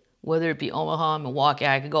likely, whether it be Omaha, Milwaukee,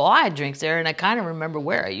 I could go, oh, I had drinks there, and I kind of remember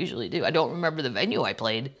where I usually do. I don't remember the venue I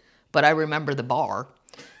played, but I remember the bar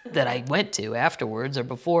that I went to afterwards or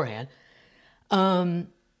beforehand.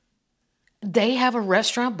 They have a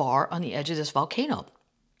restaurant bar on the edge of this volcano.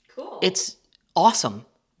 Cool. It's awesome,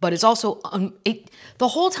 but it's also, the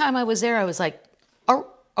whole time I was there, I was like, are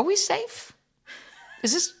we safe?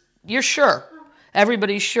 Is this, you're sure?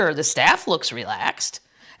 Everybody's sure. The staff looks relaxed.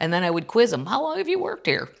 And then I would quiz them. How long have you worked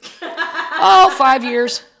here? Oh, 5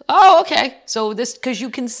 years. Oh, okay. So this, because you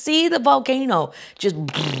can see the volcano just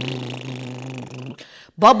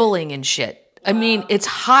bubbling and shit. Wow. I mean, it's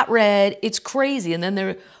hot red. It's crazy. And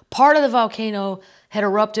then part of the volcano had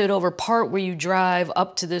erupted over part where you drive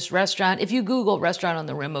up to this restaurant. If you Google restaurant on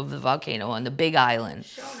the rim of the volcano on the Big Island.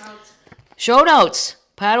 Show notes. Show notes.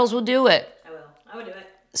 Paddles will do it. I will. I would do it.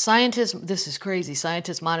 Scientists, this is crazy.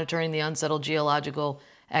 Scientists monitoring the unsettled geological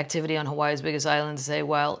activity on Hawaii's biggest island say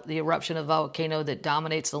while the eruption of a volcano that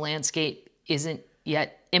dominates the landscape isn't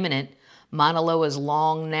yet imminent, Mauna Loa's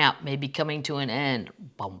long nap may be coming to an end.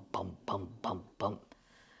 Bum, bum, bum, bum, bum.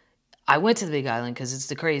 I went to the Big Island because it's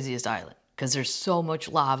the craziest island because there's so much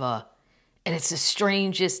lava and it's the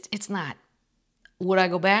strangest. It's not. Would I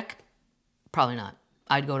go back? Probably not.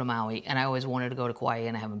 I'd go to Maui, and I always wanted to go to Kauai,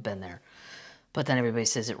 and I haven't been there. But then everybody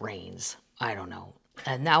says it rains. I don't know.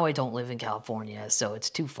 And now I don't live in California, so it's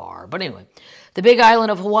too far. But anyway, the Big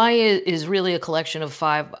Island of Hawaii is really a collection of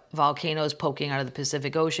 5 volcanoes poking out of the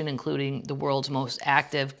Pacific Ocean, including the world's most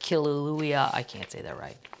active Kilauea. I can't say that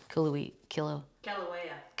right. Kilauea.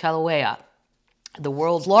 The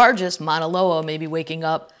world's largest, Mauna Loa, may be waking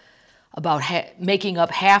up about making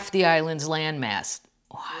up half the island's landmass.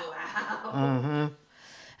 Wow.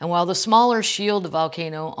 And while the smaller Shield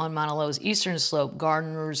volcano on Mauna Loa's eastern slope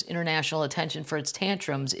garners international attention for its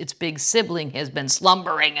tantrums, its big sibling has been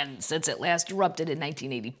slumbering since it last erupted in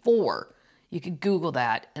 1984. You could Google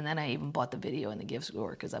that. And then I even bought the video in the gift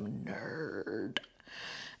store because I'm a nerd.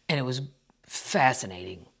 And it was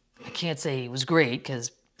fascinating. I can't say it was great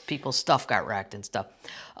because people's stuff got wrecked and stuff.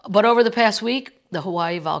 But over the past week, the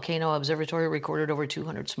Hawaii Volcano Observatory recorded over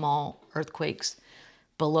 200 small earthquakes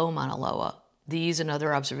below Mauna Loa. These and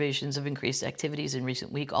other observations of increased activities in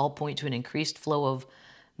recent week all point to an increased flow of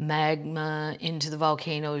magma into the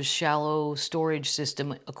volcano's shallow storage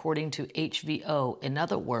system, according to HVO. In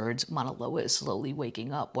other words, Mauna Loa is slowly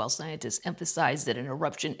waking up. While scientists emphasize that an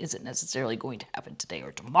eruption isn't necessarily going to happen today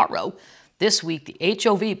or tomorrow, this week the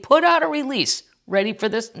HOV put out a release. Ready for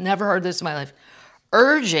this? Never heard this in my life.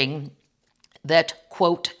 Urging that,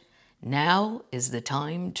 quote, now is the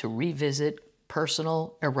time to revisit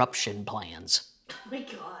personal eruption plans. Oh my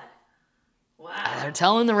God. Wow. They're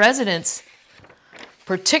telling the residents,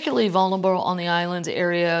 particularly vulnerable on the island's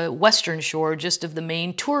area, western shore, just of the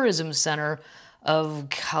main tourism center of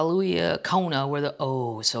Kailua, Kona, where the,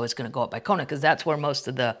 so it's going to go up by Kona, because that's where most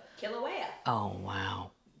of the... Kilauea. Oh,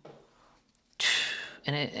 wow.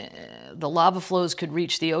 And the lava flows could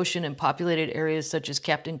reach the ocean in populated areas such as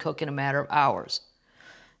Captain Cook in a matter of hours.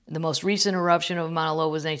 The most recent eruption of Mauna Loa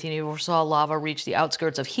was 1984, saw lava reach the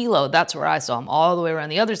outskirts of Hilo. That's where I saw them, all the way around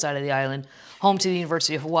the other side of the island, home to the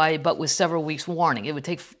University of Hawaii, but with several weeks' warning. It would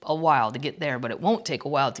take a while to get there, but it won't take a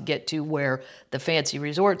while to get to where the fancy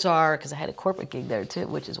resorts are, because I had a corporate gig there too,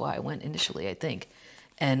 which is why I went initially, I think.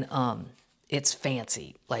 And it's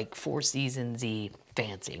fancy, like Four Seasons-y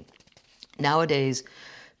fancy. Nowadays,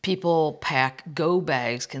 people pack go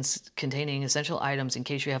bags containing essential items in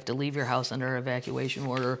case you have to leave your house under evacuation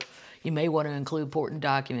order. You may want to include important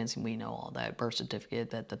documents, and we know all that, birth certificate,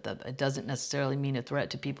 that. It doesn't necessarily mean a threat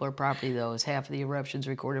to people or property, though, as half of the eruptions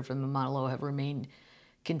recorded from the Mauna Loa have remained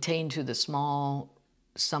contained to the small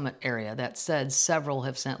summit area. That said, several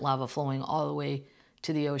have sent lava flowing all the way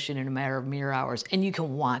to the ocean in a matter of mere hours. And you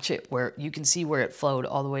can watch it, where you can see where it flowed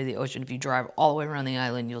all the way to the ocean. If you drive all the way around the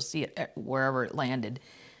island, you'll see it wherever it landed.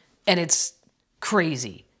 And it's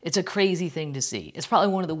crazy. It's a crazy thing to see. It's probably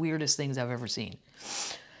one of the weirdest things I've ever seen.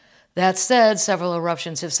 That said, several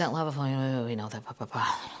eruptions have sent lava flowing. We know that.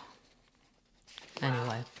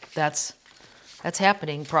 Anyway, that's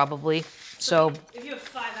happening probably. So if you have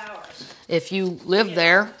 5 hours. If you live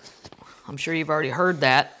there, I'm sure you've already heard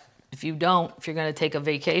that. If you don't, if you're going to take a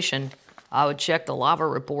vacation, I would check the lava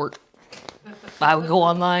report. I would go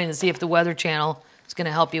online and see if the Weather Channel is going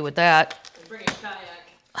to help you with that. Bring a kayak.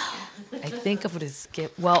 I think I'm going to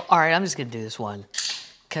skip. Well, all right, I'm just going to do this one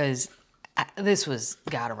because this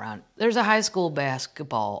got around. There's a high school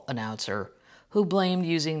basketball announcer who blamed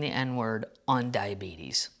using the N-word on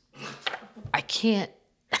diabetes. I can't.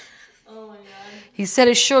 Oh my God. He said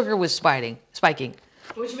his sugar was spiking.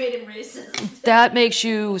 Which made him racist. That makes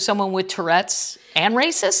you someone with Tourette's and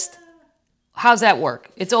racist? How's that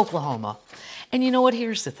work? It's Oklahoma. And you know what?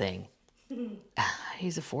 Here's the thing.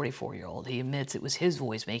 He's a 44-year-old. He admits it was his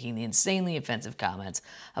voice making the insanely offensive comments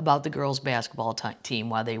about the girls' basketball team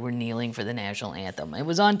while they were kneeling for the national anthem. It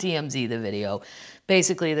was on TMZ, the video.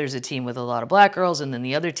 Basically, there's a team with a lot of black girls, and then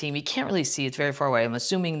the other team, you can't really see, it's very far away. I'm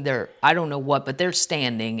assuming they're, I don't know what, but they're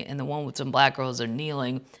standing, and the one with some black girls are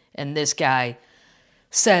kneeling, and this guy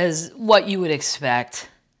says what you would expect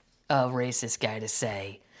a racist guy to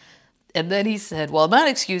say. And then he said, well, I'm not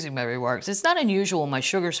excusing my remarks. It's not unusual in my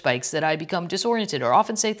sugar spikes that I become disoriented or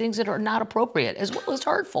often say things that are not appropriate, as well as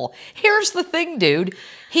hurtful. Here's the thing, dude.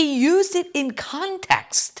 He used it in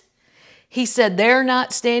context. He said, they're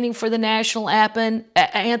not standing for the national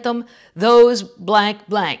anthem, those blank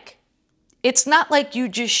blank. It's not like you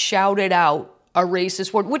just shouted out a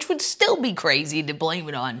racist word, which would still be crazy to blame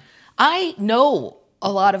it on. I know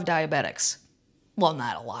a lot of diabetics. Well,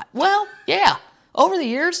 not a lot. Well, yeah. Over the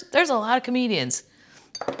years, there's a lot of comedians.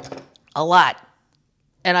 A lot.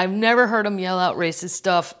 And I've never heard them yell out racist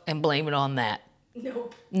stuff and blame it on that.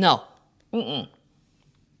 Nope. No. Mm-mm.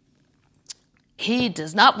 He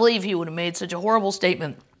does not believe he would have made such a horrible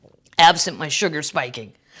statement absent my sugar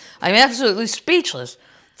spiking. I'm absolutely speechless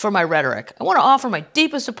for my rhetoric. I want to offer my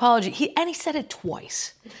deepest apology. And he said it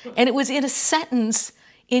twice. And it was in a sentence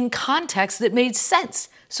in context that made sense.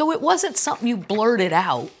 So it wasn't something you blurted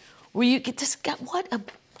out. Where you get this,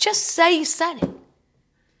 just say you said it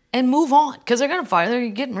and move on, because they're going to fire, they're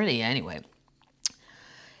getting rid of you anyway.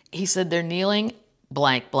 He said they're kneeling,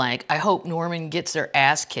 blank, blank. I hope Norman gets their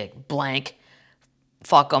ass kicked, blank.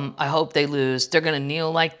 Fuck them. I hope they lose. They're going to kneel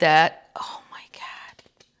like that. Oh my God.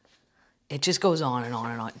 It just goes on and on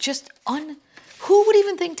and on. Who would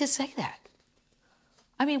even think to say that?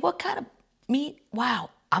 I mean, what kind of meat?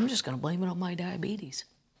 Wow. I'm just going to blame it on my diabetes.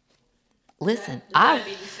 listen, The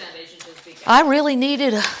Diabetes Foundation should speak out. I really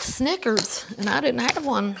needed a Snickers, and I didn't have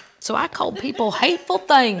one. So I called people hateful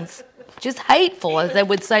things. Just hateful, as they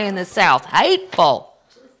would say in the South. Hateful.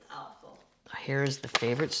 Just awful. Here's the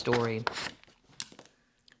favorite story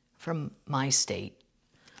from my state.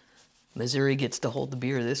 Missouri gets to hold the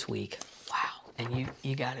beer this week. Wow. And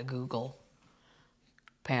you got to Google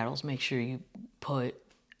paddles. Make sure you put,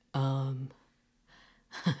 and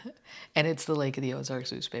it's the Lake of the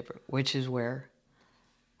Ozarks newspaper, which is where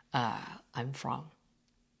I'm from.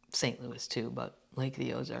 St. Louis too, but Lake of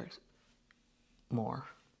the Ozarks more.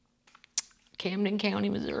 Camden County,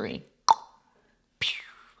 Missouri.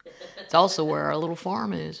 It's also where our little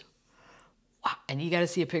farm is. Wow. And you got to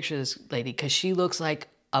see a picture of this lady because she looks like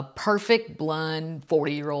a perfect blonde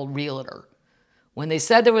 40-year-old realtor. When they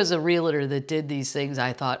said there was a realtor that did these things,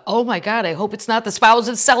 I thought, oh my God, I hope it's not the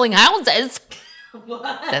spouses selling houses. What?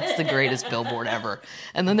 That's the greatest billboard ever.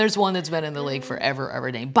 And then there's one that's been in the lake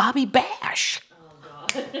forever, named Bobby Bash.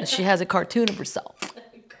 Oh, God. She has a cartoon of herself.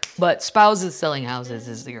 But spouses selling houses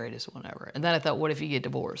is the greatest one ever. And then I thought, what if you get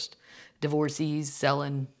divorced? Divorcees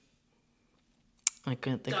selling, I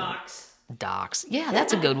couldn't think Docs. of it. Docks. Yeah,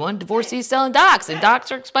 that's a good one. Divorcees selling docks, and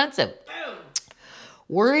docks are expensive. Boom.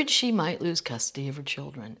 Worried she might lose custody of her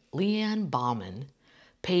children, Leanne Bauman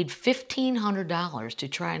paid $1,500 to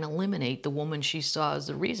try and eliminate the woman she saw as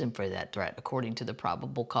the reason for that threat, according to the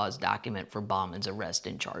probable cause document for Bauman's arrest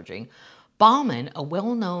and charging. Bauman, a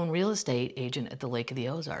well-known real estate agent at the Lake of the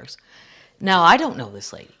Ozarks. Now, I don't know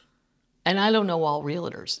this lady, and I don't know all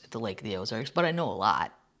realtors at the Lake of the Ozarks, but I know a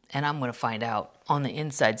lot, and I'm going to find out on the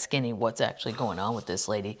inside skinny what's actually going on with this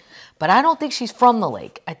lady. But I don't think she's from the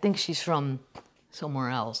lake. I think she's from somewhere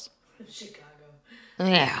else. Chicago.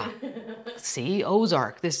 Yeah. See,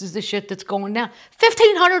 Ozark. This is the shit that's going down.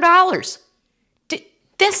 $1,500.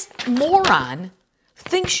 This moron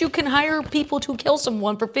thinks you can hire people to kill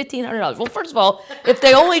someone for $1,500. Well, first of all, if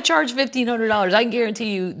they only charge $1,500, I can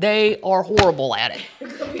guarantee you they are horrible at it.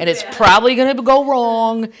 And it's probably going to go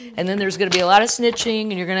wrong. And then there's going to be a lot of snitching,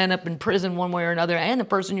 and you're going to end up in prison one way or another. And the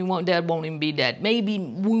person you want dead won't even be dead. Maybe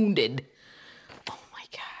wounded.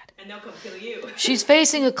 And they'll come kill you. She's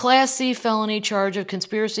facing a Class C felony charge of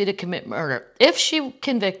conspiracy to commit murder. If she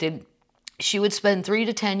convicted, she would spend 3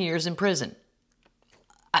 to 10 years in prison.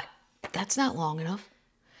 That's not long enough.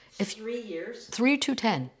 3 years? 3 to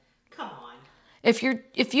 10. Come on. If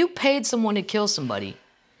you paid someone to kill somebody,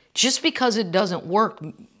 just because it doesn't work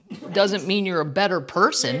doesn't mean you're a better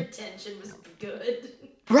person. Your intention was good.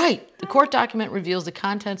 Right. The court document reveals the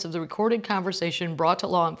contents of the recorded conversation brought to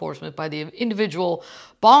law enforcement by the individual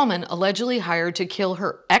Bauman allegedly hired to kill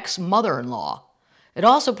her ex-mother-in-law. It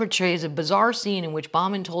also portrays a bizarre scene in which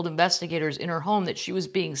Bauman told investigators in her home that she was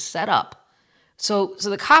being set up. So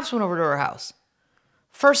the cops went over to her house.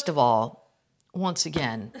 First of all, once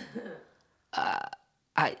again,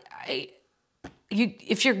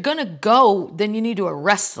 if you're gonna go, then you need to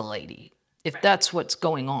arrest the lady. If that's what's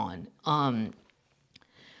going on.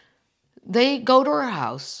 They go to her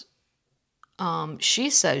house. She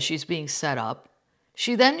says she's being set up.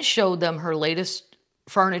 She then showed them her latest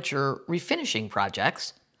furniture refinishing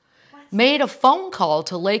projects. What? Made a phone call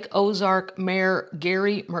to Lake Ozark Mayor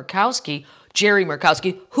Jerry Murkowski,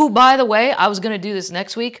 who, by the way, I was going to do this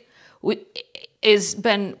next week, has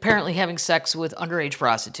been apparently having sex with underage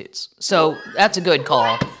prostitutes. So that's a good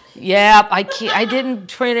call. Yeah, I didn't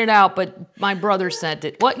print it out, but my brother sent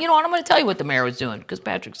it. Well, you know what? I'm going to tell you what the mayor was doing because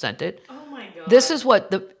Patrick sent it. Oh my God.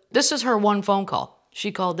 This is her one phone call.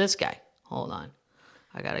 She called this guy. Hold on.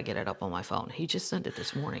 I got to get it up on my phone. He just sent it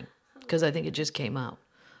this morning because I think it just came out.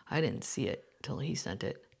 I didn't see it till he sent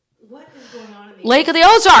it. What is going on in the Lake of the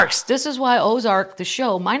Ozarks. This is why Ozark, the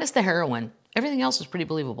show, minus the heroin, everything else is pretty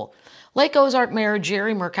believable. Lake Ozark Mayor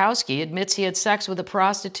Jerry Murkowski admits he had sex with a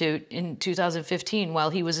prostitute in 2015 while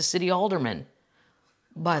he was a city alderman.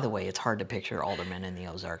 By the way, it's hard to picture aldermen in the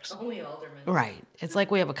Ozarks. Only aldermen. Right. It's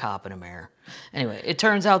like we have a cop and a mayor. Anyway, it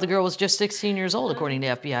turns out the girl was just 16 years old, according to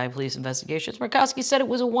FBI and police investigations. Murkowski said it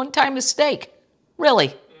was a one-time mistake.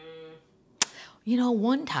 Really? You know,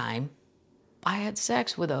 one time I had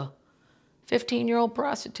sex with a 15-year-old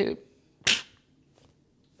prostitute.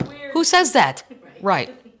 Weird. Who says that?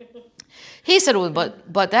 Right. He said it was,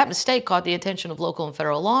 but that mistake caught the attention of local and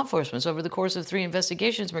federal law enforcement. So over the course of 3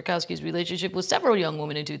 investigations, Murkowski's relationship with several young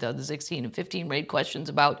women in 2016 and 15 raised questions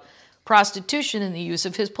about prostitution and the use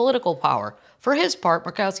of his political power. For his part,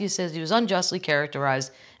 Murkowski says he was unjustly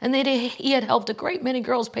characterized and that he had helped a great many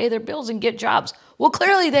girls pay their bills and get jobs. Well,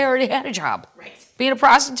 clearly they already had a job, right, being a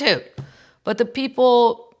prostitute. But the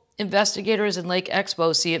people, investigators in Lake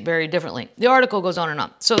Expo see it very differently. The article goes on and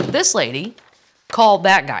on. So this lady called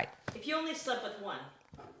that guy. If you only slept with one,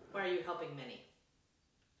 why are you helping many?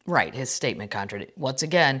 Right, his statement contradicted. Once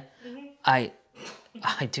again, I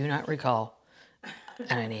do not recall,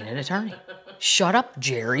 and I need an attorney. Shut up,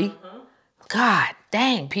 Jerry. God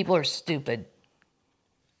dang, people are stupid.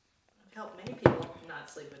 I've helped many people not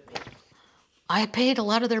sleep with me. I paid a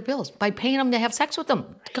lot of their bills by paying them to have sex with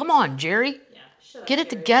them. Come on, Jerry. Yeah, shut up, Get it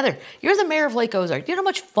Jerry. together. You're the mayor of Lake Ozark. Do you know how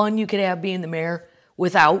much fun you could have being the mayor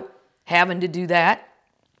without having to do that?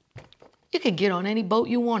 You could get on any boat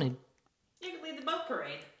you wanted. You could lead the boat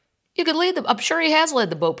parade. You could lead I'm sure he has led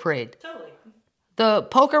the boat parade. Totally. The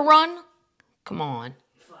poker run? Come on.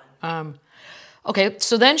 Fun. Okay,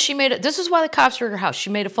 so then this is why the cops were at her house. She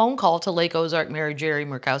made a phone call to Lake Ozark Mayor Jerry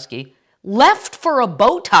Murkowski, left for a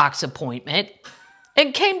Botox appointment,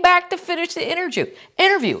 and came back to finish the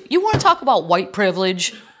interview. You want to talk about white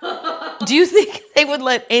privilege? Do you think they would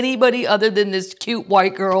let anybody other than this cute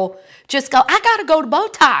white girl just go, I gotta go to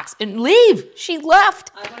Botox, and leave? She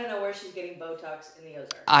left. I want to know where she's getting Botox in the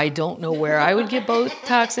Ozarks. I don't know where I would get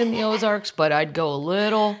Botox in the Ozarks, but I'd go a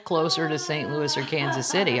little closer to St. Louis or Kansas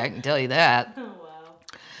City. I can tell you that. Oh,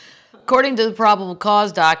 wow. According to the probable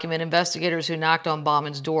cause document, investigators who knocked on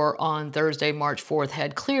Bauman's door on Thursday, March 4th,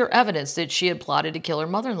 had clear evidence that she had plotted to kill her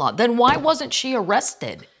mother-in-law. Then why wasn't she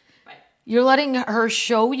arrested? Right. You're letting her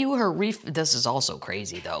show you her This is also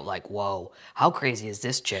crazy, though. Like, whoa, how crazy is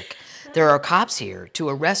this chick? There are cops here to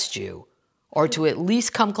arrest you, or to at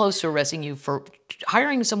least come close to arresting you for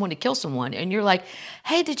hiring someone to kill someone, and you're like,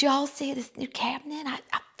 hey, did y'all see this new cabinet?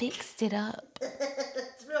 I fixed it up.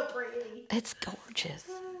 It's real pretty. It's gorgeous.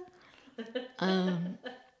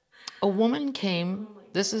 A woman came,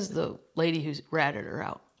 this is the lady who ratted her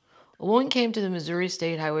out. A woman came to the Missouri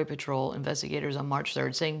State Highway Patrol investigators on March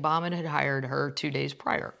 3rd saying Bauman had hired her 2 days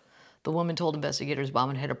prior. The woman told investigators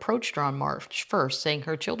Bauman had approached her on March 1st, saying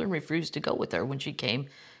her children refused to go with her when she came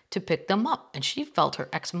to pick them up, and she felt her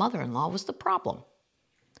ex-mother-in-law was the problem.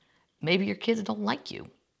 Maybe your kids don't like you.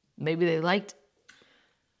 Maybe they liked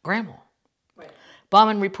grandma. Right.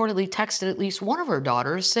 Bauman reportedly texted at least one of her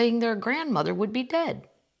daughters saying their grandmother would be dead.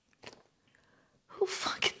 Who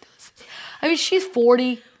fucking does this? I mean, she's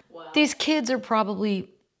 40. Wow. These kids are probably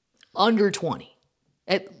under 20.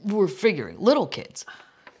 We're figuring, little kids.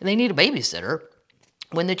 And they need a babysitter.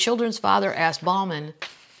 When the children's father asked Bauman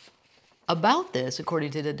about this, according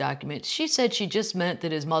to the document, she said she just meant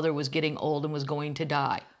that his mother was getting old and was going to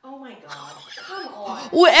die. Oh my God. Come on.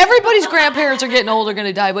 Well, everybody's grandparents are getting old, are going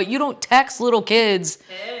to die, but you don't text little kids,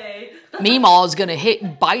 Hey. Meemaw is going to hit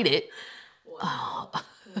and bite it. Wow.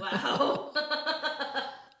 Wow.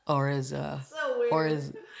 Or as, So weird. or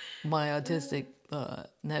as my autistic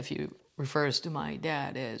nephew refers to my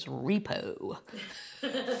dad as repo.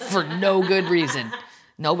 For no good reason.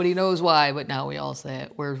 Nobody knows why, but now we all say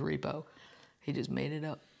it. Where's repo? He just made it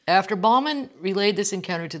up. After Bauman relayed this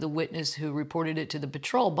encounter to the witness who reported it to the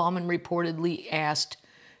patrol, Bauman reportedly asked,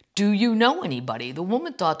 do you know anybody? The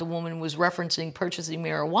woman thought the woman was referencing purchasing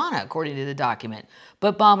marijuana, according to the document.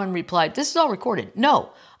 But Bauman replied, this is all recorded.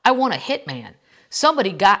 No, I want a hitman.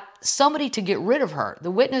 Somebody to get rid of her.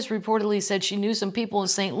 The witness reportedly said she knew some people in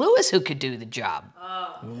St. Louis who could do the job.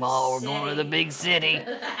 Oh, we're going to the big city.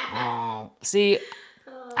 Oh, see,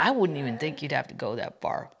 I wouldn't even think you'd have to go that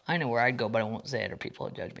far. I know where I'd go, but I won't say it or people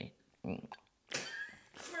will judge me.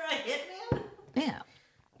 For a hitman? Yeah.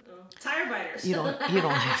 Tire biters. You don't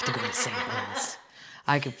have to go to St. Louis.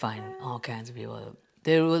 I could find all kinds of people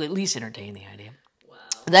that will at least entertain the idea. Wow.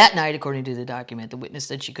 That night, according to the document, the witness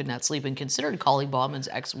said she could not sleep and considered calling Bauman's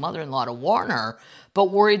ex-mother-in-law to warn her, but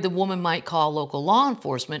worried the woman might call local law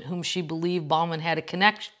enforcement, whom she believed Bauman had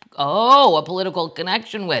a political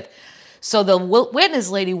connection with. So the witness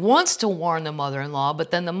lady wants to warn the mother-in-law,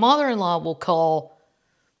 but then the mother-in-law will call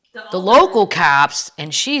the local cops,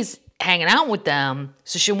 and she's hanging out with them,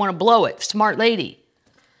 so she'll want to blow it. Smart lady.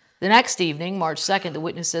 The next evening, March 2nd, the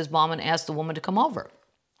witness says Bauman asked the woman to come over.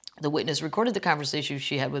 The witness recorded the conversation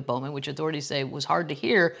she had with Bauman, which authorities say was hard to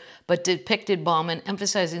hear, but depicted Bauman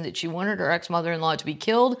emphasizing that she wanted her ex-mother-in-law to be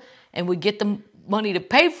killed and would get the money to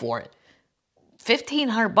pay for it.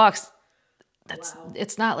 $1,500. That's wow.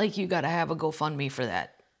 It's not like you got to have a GoFundMe for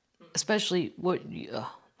that, especially what. Oh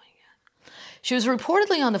my God! She was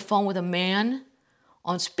reportedly on the phone with a man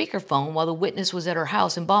on speakerphone while the witness was at her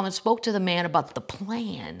house, and Bauman spoke to the man about the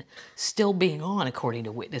plan still being on, according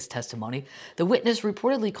to witness testimony. The witness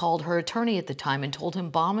reportedly called her attorney at the time and told him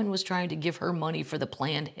Bauman was trying to give her money for the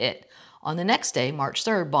planned hit. On the next day, March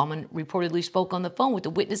 3rd, Bauman reportedly spoke on the phone with the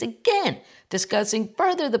witness again, discussing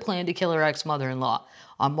further the plan to kill her ex-mother-in-law.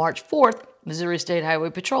 On March 4th, Missouri State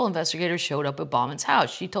Highway Patrol investigators showed up at Bauman's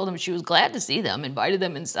house. She told them she was glad to see them, invited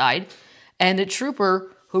them inside, and the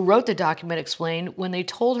trooper who wrote the document, explained when they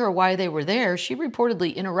told her why they were there, she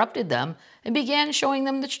reportedly interrupted them and began showing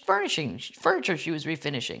them the furniture she was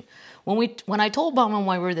refinishing. When I told Bauman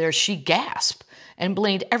why we were there, she gasped and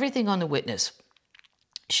blamed everything on the witness.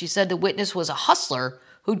 She said the witness was a hustler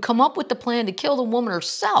who'd come up with the plan to kill the woman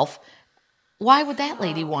herself. Why would that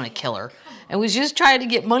lady want to kill her? And was just trying to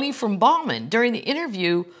get money from Bauman. During the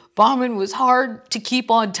interview, Bauman was hard to keep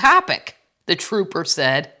on topic, the trooper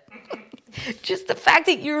said. Just the fact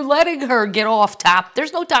that you're letting her get off top,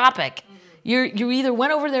 there's no topic. You either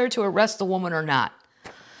went over there to arrest the woman or not.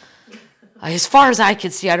 As far as I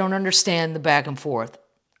could see, I don't understand the back and forth.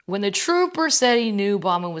 When the trooper said he knew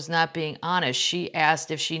Bauman was not being honest, she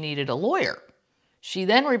asked if she needed a lawyer. She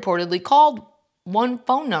then reportedly called one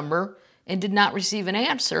phone number and did not receive an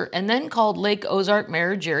answer, and then called Lake Ozark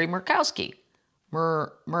Mayor Jerry Murkowski.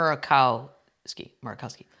 Murkowski. Wow.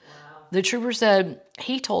 The trooper said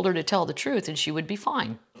he told her to tell the truth and she would be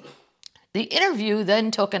fine. The interview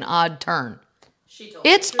then took an odd turn.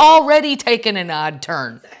 It's already taken an odd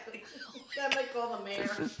turn. Exactly. That might call the mayor.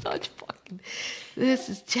 This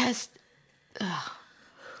is just...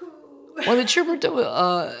 Well, the trooper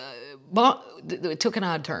took an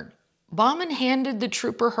odd turn. Bauman handed the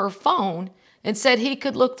trooper her phone and said he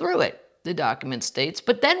could look through it, the document states,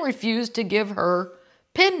 but then refused to give her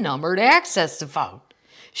PIN number to access the phone.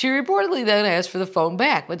 She reportedly then asked for the phone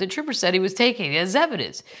back, but the trooper said he was taking it as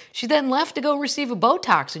evidence. She then left to go receive a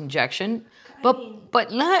Botox injection,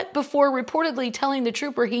 but not before reportedly telling the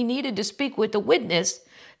trooper he needed to speak with the witness.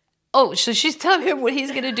 Oh, so she's telling him what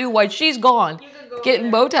he's going to do while she's gone,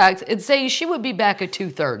 getting Botox, and saying she would be back at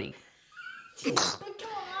 2:30.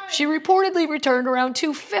 She reportedly returned around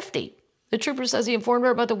 2:50. The trooper says he informed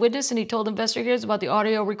her about the witness and he told investigators about the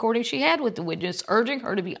audio recording she had with the witness, urging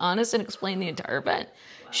her to be honest and explain the entire event.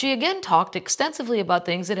 Wow. She again talked extensively about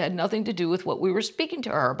things that had nothing to do with what we were speaking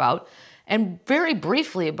to her about, and very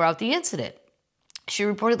briefly about the incident. She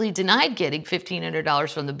reportedly denied getting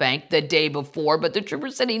 $1,500 from the bank the day before, but the trooper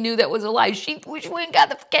said he knew that was a lie. She went and got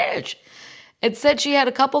the cash. It said she had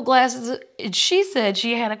a couple glasses. She said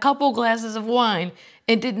she had a couple glasses of wine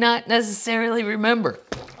and did not necessarily remember.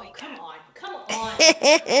 Oh, come on.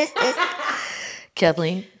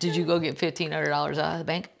 Kathleen, did you go get $1,500 out of the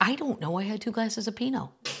bank? I don't know. I had 2 glasses of Pinot.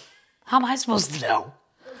 How am I supposed to know?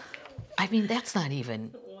 I mean, that's not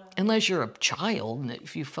even, unless you're a child and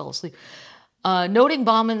if you fell asleep. Noting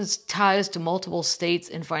Bauman's ties to multiple states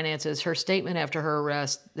and finances, her statement after her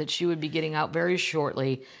arrest that she would be getting out very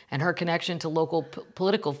shortly, and her connection to local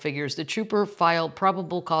political figures, the trooper filed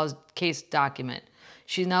probable cause case document.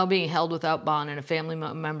 She's now being held without bond, and a family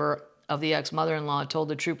member of the ex-mother-in-law told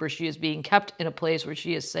the trooper she is being kept in a place where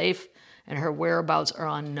she is safe and her whereabouts are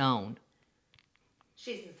unknown.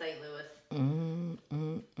 She's in St. Louis.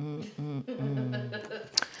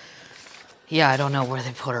 Yeah, I don't know where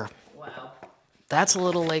they put her. Wow. That's a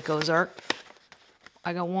little Lake Ozark.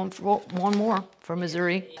 I got one more from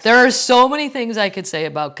Missouri. There are so many things I could say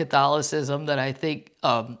about Catholicism that I think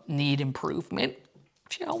need improvement,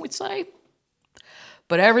 shall we say.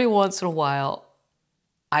 But every once in a while,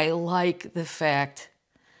 I like the fact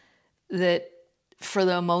that for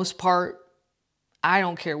the most part, I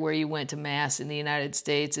don't care where you went to Mass in the United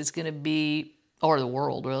States, it's going to be, or the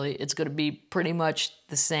world really, it's going to be pretty much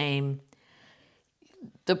the same.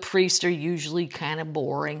 The priests are usually kind of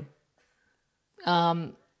boring.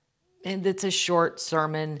 And it's a short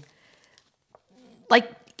sermon. Like,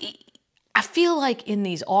 I feel like in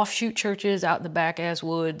these offshoot churches out in the back-ass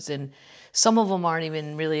woods, and some of them aren't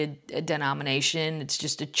even really a denomination. It's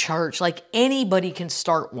just a church. Like, anybody can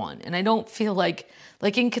start one. And I don't feel like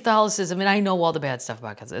in Catholicism, and I know all the bad stuff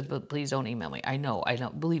about Catholicism, but please don't email me. I know.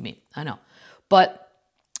 Believe me, I know. But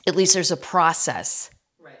at least there's a process.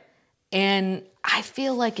 Right. And I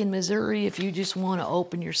feel like in Missouri, if you just want to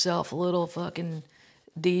open yourself a little fucking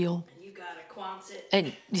deal. And you got a Quonset.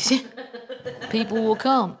 And people will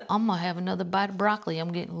come. I'm going to have another bite of broccoli.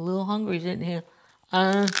 I'm getting a little hungry sitting here.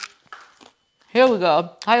 Here we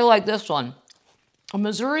go. How you like this one? A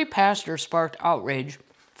Missouri pastor sparked outrage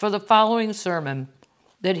for the following sermon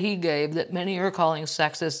that he gave that many are calling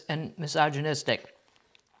sexist and misogynistic.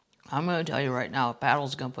 I'm going to tell you right now,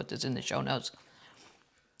 Paddle's going to put this in the show notes.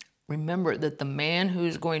 Remember that the man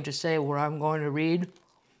who's going to say what I'm going to read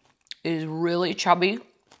is really chubby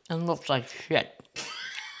and looks like shit.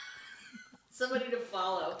 Somebody to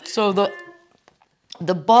follow. So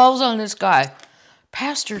the balls on this guy,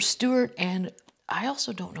 Pastor Stewart, and I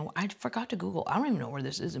also don't know, I forgot to Google, I don't even know where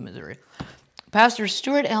this is in Missouri. Pastor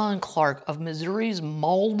Stuart Allen Clark of Missouri's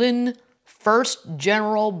Malden First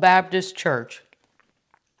General Baptist Church.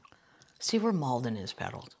 See where Malden is,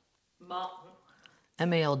 Paddles?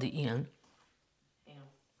 Malden. Yeah.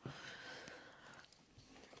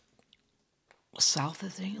 South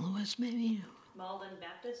of St. Louis, maybe? Malden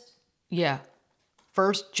Baptist? Yeah.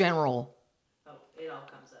 First General. Oh, it all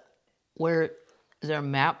comes up. Where is there a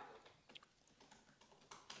map?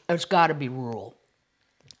 It's got to be rural.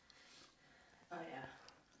 Oh,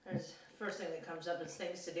 yeah. First thing that comes up is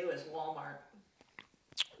things to do is Walmart.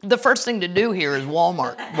 The first thing to do here is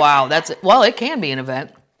Walmart. Wow, that's it. Well, it can be an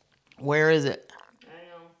event. Where is it? I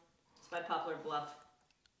know. It's by Poplar Bluff.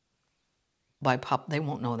 They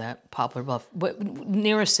won't know that. Poplar Bluff. But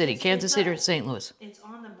nearest city, Kansas City or St. Louis? It's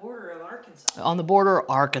on the border of Arkansas. On the border of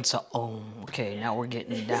Arkansas. Oh, okay. Now we're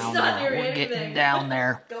getting down there. We're getting down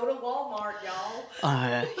there. Go to Walmart,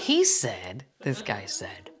 y'all. He said, this guy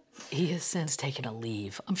said, he has since taken a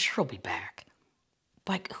leave. I'm sure he'll be back.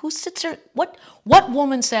 Like, who sits there? What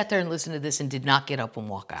woman sat there and listened to this and did not get up and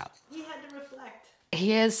walk out? He had to reflect. He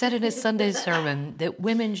has said in his Sunday sermon that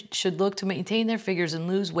women should look to maintain their figures and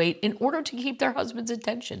lose weight in order to keep their husband's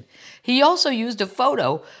attention. He also used a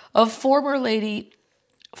photo of former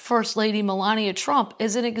First Lady Melania Trump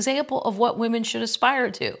as an example of what women should aspire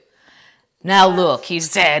to. Now look, he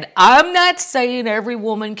said, I'm not saying every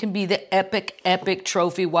woman can be the epic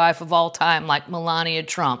trophy wife of all time like Melania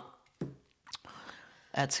Trump.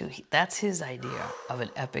 That's his idea of an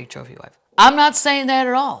epic trophy wife. I'm not saying that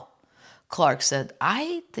at all. Clark said,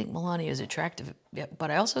 I think Melania is attractive,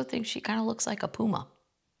 but I also think she kind of looks like a puma.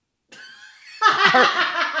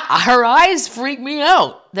 Her eyes freak me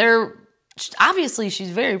out. Obviously, she's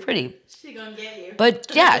very pretty. She gonna get you.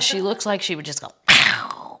 But yeah, she looks like she would just go,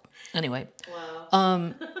 pow. Anyway.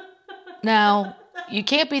 Wow. Now, you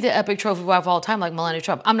can't be the epic trophy wife of all time like Melania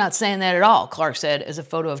Trump. I'm not saying that at all, Clark said as a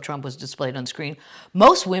photo of Trump was displayed on screen.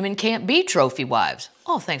 Most women can't be trophy wives.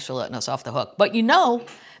 Oh, thanks for letting us off the hook. But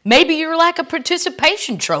maybe you're like a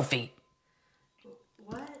participation trophy.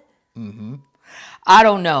 What? Mm-hmm. I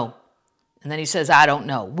don't know. And then he says, I don't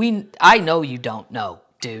know. I know you don't know,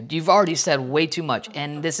 dude. You've already said way too much.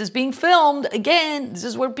 And this is being filmed. Again, this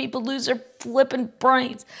is where people lose their flipping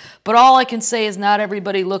brains. But all I can say is not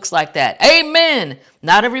everybody looks like that. Amen.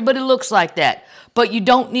 Not everybody looks like that. But you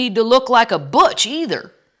don't need to look like a butch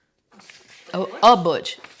either. A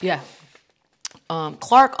butch. Yeah.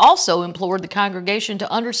 Clark also implored the congregation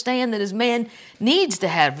to understand that his man needs to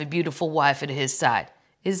have a beautiful wife at his side.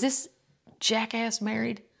 Is this jackass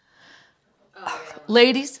married? Oh, yeah.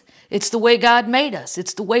 Ladies, it's the way God made us.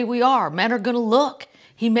 It's the way we are. Men are going to look.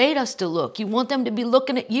 He made us to look. You want them to be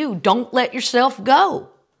looking at you. Don't let yourself go.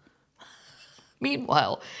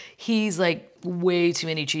 Meanwhile, he's like way too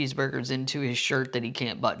many cheeseburgers into his shirt that he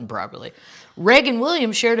can't button properly. Reagan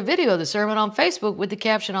Williams shared a video of the sermon on Facebook with the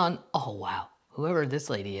caption on, oh, wow, whoever this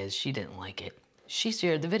lady is, she didn't like it. She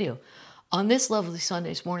shared the video. On this lovely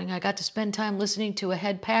Sunday morning, I got to spend time listening to a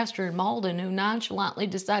head pastor in Malden who nonchalantly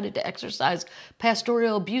decided to exercise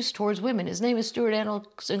pastoral abuse towards women. His name is Stuart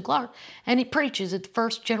Anderson Clark, and he preaches at the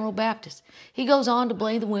First General Baptist. He goes on to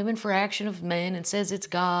blame the women for action of men and says it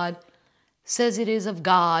is of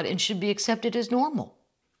God and should be accepted as normal.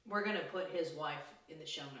 We're going to put his wife in the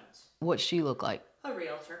show notes. What's she look like? A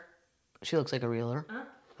realtor. She looks like a realtor? Huh?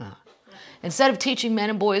 Huh. Instead of teaching men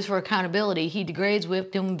and boys for accountability, he degrades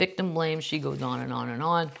victim blames. She goes on and on and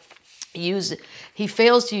on. He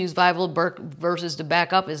fails to use Bible verses to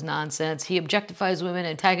back up his nonsense. He objectifies women,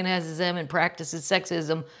 antagonizes them, and practices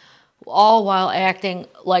sexism, all while acting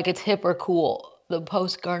like it's hip or cool. The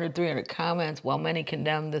post garnered 300 comments. While many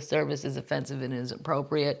condemned the service as offensive and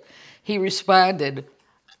inappropriate, he responded.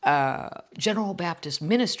 General Baptist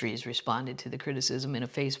Ministries responded to the criticism in a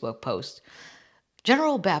Facebook post.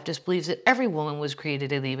 General Baptist believes that every woman was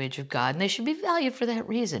created in the image of God and they should be valued for that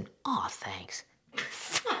reason. Aw, thanks.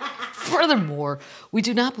 Furthermore, we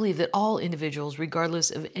do not believe that all individuals,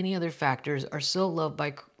 regardless of any other factors, are so loved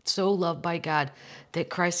by God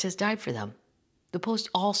that Christ has died for them. The Post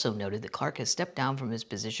also noted that Clark has stepped down from his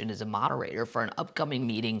position as a moderator for an upcoming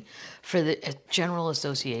meeting for the General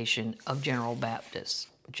Association of General Baptists.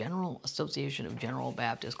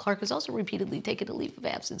 Clark has also repeatedly taken a leave of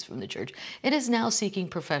absence from the church and is now seeking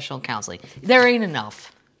professional counseling. There ain't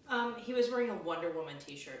enough. He was wearing a Wonder Woman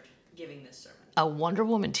t-shirt giving this sermon. A Wonder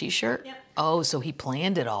Woman t-shirt? Yep. Oh, so he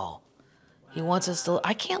planned it all. Wow. He wants us to...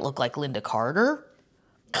 I can't look like Linda Carter.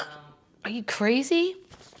 Are you crazy?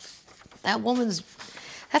 That woman's...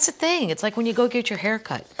 That's the thing. It's like when you go get your hair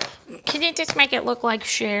cut. Can you just make it look like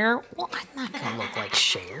Cher? Well, I'm not going to look like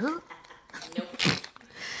Cher. Nope.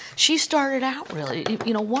 She started out really,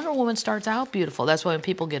 Wonder Woman starts out beautiful. That's why when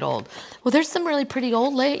people get old. Well, there's some really pretty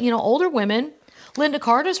older women. Linda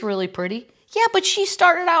Carter's really pretty. Yeah, but she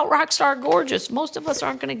started out rock star gorgeous. Most of us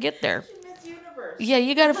aren't going to get there. She Miss Universe. Yeah,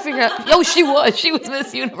 you got to figure out. Oh, she was. She was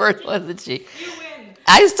Miss Universe, wasn't she? You win.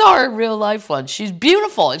 I saw her in real life once. She's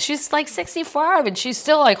beautiful, and she's like 65, and she's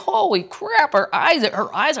still like, holy crap! Her eyes are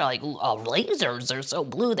like lasers. They're so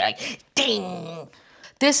blue. They're like, ding.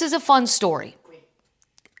 This is a fun story,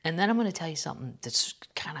 and then I'm going to tell you something that's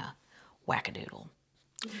kind of wackadoodle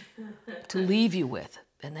to leave you with,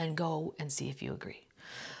 and then go and see if you agree.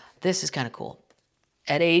 This is kind of cool.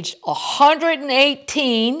 At age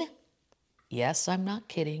 118, yes, I'm not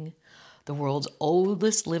kidding, the world's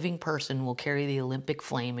oldest living person will carry the Olympic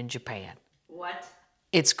flame in Japan. What?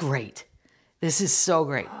 It's great. This is so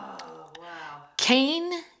great. Oh, wow.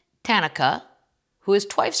 Kane Tanaka, who has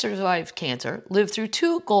twice survived cancer, lived through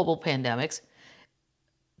 2 global pandemics.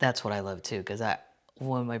 That's what I love too, because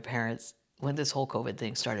when this whole COVID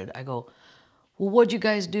thing started, I go, well, what'd you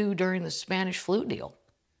guys do during the Spanish flu deal?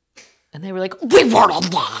 And they were like, we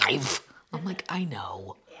weren't alive. I'm like, I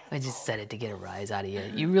know. I just said it to get a rise out of you.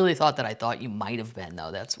 You really thought that I thought you might have been,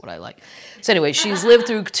 though. That's what I like. So anyway, she has lived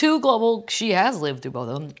through both of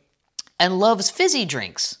them, and loves fizzy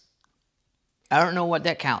drinks. I don't know what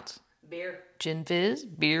that counts. Beer. Gin fizz,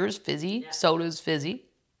 beers fizzy, sodas fizzy.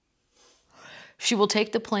 She will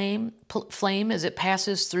take the flame as it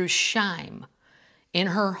passes through Shime in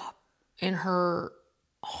her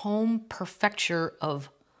home prefecture of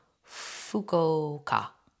Fukuoka.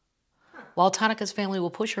 While Tanaka's family will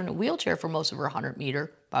push her in a wheelchair for most of her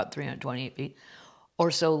 100-meter, about 328 feet or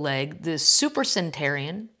so leg, the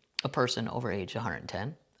supercentenarian, a person over age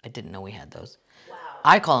 110, I didn't know we had those. Wow.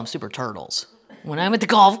 I call them super turtles. When I'm at the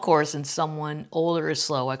golf course and someone older is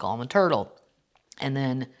slow, I call them a turtle. And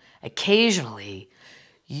then occasionally,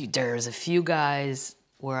 there's a few guys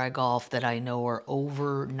where I golf that I know are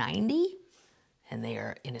over 90, and they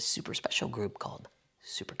are in a super special group called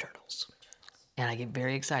Super Turtles. And I get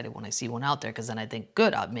very excited when I see one out there, because then I think,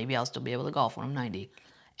 good, maybe I'll still be able to golf when I'm 90.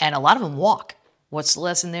 And a lot of them walk. What's the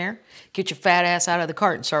lesson there? Get your fat ass out of the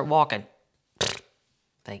cart and start walking.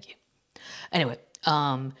 Thank you. Anyway,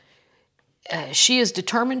 she is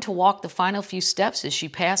determined to walk the final few steps as she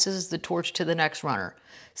passes the torch to the next runner.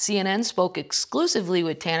 CNN spoke exclusively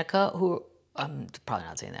with Tanaka, who, I'm probably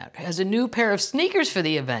not saying that, has a new pair of sneakers for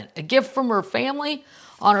the event, a gift from her family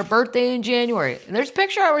on her birthday in January. And there's a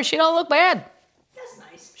picture of her. She don't look bad. That's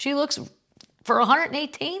nice. She looks, for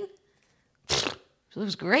 118, she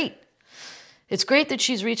looks great. It's great that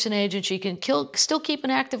she's reached an age and she can still keep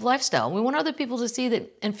an active lifestyle. We want other people to see that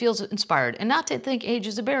and feel inspired, and not to think age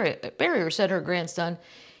is a barrier, said her grandson,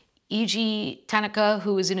 E.G. Tanaka,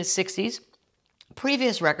 who is in his 60s.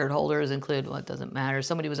 Previous record holders include, well, it doesn't matter,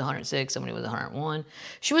 somebody was 106, somebody was 101.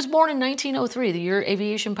 She was born in 1903, the year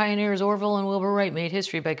aviation pioneers Orville and Wilbur Wright made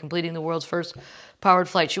history by completing the world's first powered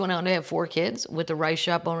flight. She went on to have 4 kids with the rice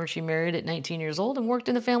shop owner she married at 19 years old and worked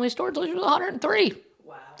in the family store until she was 103.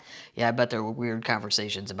 Wow. Yeah, I bet there were weird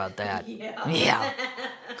conversations about that. Yeah. Yeah.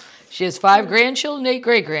 She has 5 grandchildren, 8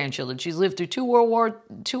 great-grandchildren. She's lived through 2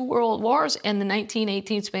 world wars and the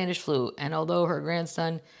 1918 Spanish flu. And although her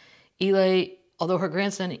grandson E.G.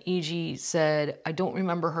 said, I don't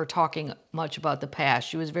remember her talking much about the past.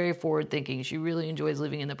 She was very forward-thinking. She really enjoys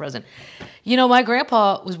living in the present. You know, my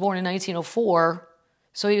grandpa was born in 1904,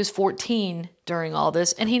 so he was 14 during all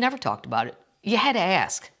this, and he never talked about it. You had to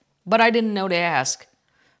ask, but I didn't know to ask,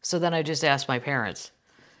 so then I just asked my parents.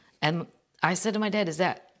 And I said to my dad, is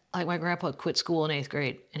that like my grandpa quit school in 8th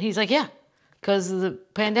grade? And he's like, yeah, because of the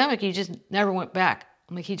pandemic, he just never went back.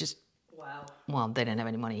 I'm like, wow. Well, they didn't have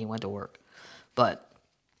any money. He went to work. But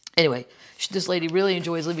anyway, this lady really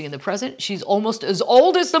enjoys living in the present. She's almost as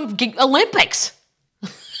old as the Olympics,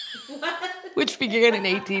 which began in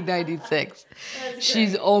 1896.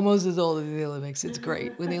 She's almost as old as the Olympics. It's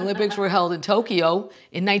great. When the Olympics were held in Tokyo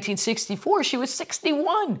in 1964, she was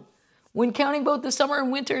 61. When counting both the summer and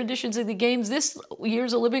winter editions of the Games, this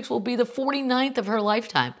year's Olympics will be the 49th of her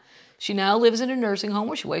lifetime. She now lives in a nursing home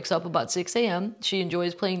where she wakes up about 6 a.m. She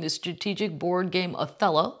enjoys playing the strategic board game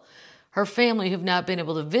Othello. Her family have not been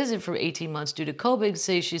able to visit for 18 months due to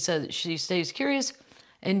COVID. She says she stays curious,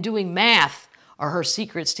 and doing math are her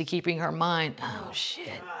secrets to keeping her mind. Oh,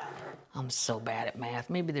 shit. I'm so bad at math.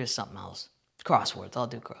 Maybe there's something else. Crosswords. I'll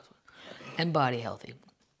do crosswords. And body healthy.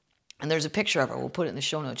 And there's a picture of her. We'll put it in the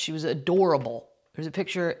show notes. She was adorable. There's a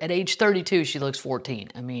picture at age 32. She looks 14.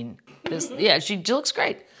 I mean, she looks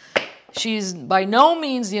great. She's by no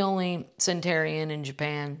means the only centenarian in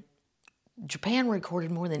Japan. Japan recorded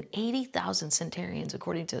more than 80,000 centenarians,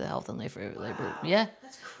 according to the Health and Labor. Wow, yeah,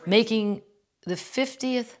 that's crazy. Making the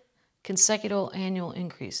 50th consecutive annual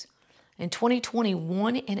increase. In 2020,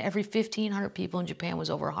 1 in every 1,500 people in Japan was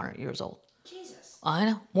over 100 years old. Jesus. I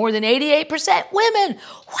know. More than 88% women.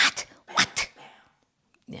 What?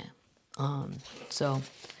 Yeah. So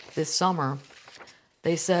this summer,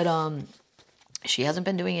 they said she hasn't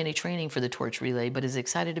been doing any training for the torch relay, but is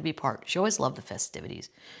excited to be part. She always loved the festivities.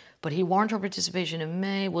 But he warned her participation in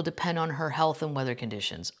May will depend on her health and weather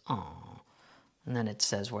conditions. Aww. And then it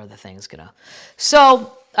says where the thing's gonna.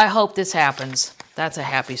 So I hope this happens. That's a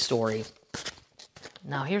happy story.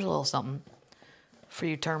 Now here's a little something for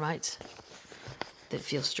you termites that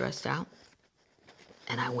feel stressed out.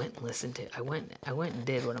 And I went and listened to it. I went and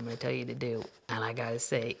did what I'm going to tell you to do. And I got to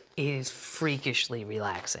say, it is freakishly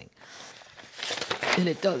relaxing. And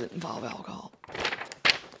it doesn't involve alcohol.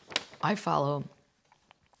 I follow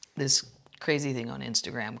this crazy thing on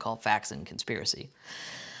Instagram called Facts and Conspiracy.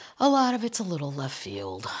 A lot of it's a little left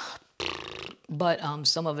field. But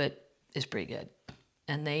some of it is pretty good.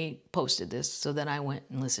 And they posted this, so then I went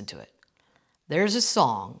and listened to it. There's a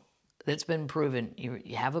song that's been proven. You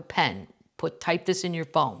have a pen. Type this in your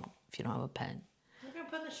phone if you don't have a pen. We're going to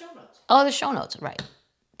put in the show notes. Oh, the show notes, right.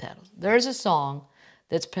 Pedals. There's a song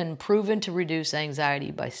that's been proven to reduce anxiety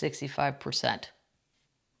by 65%.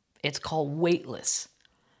 It's called Weightless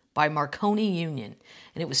by Marconi Union.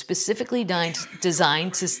 And it was specifically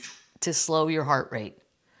designed to slow your heart rate,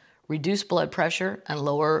 reduce blood pressure, and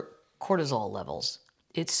lower cortisol levels.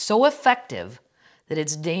 It's so effective that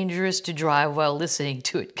it's dangerous to drive while listening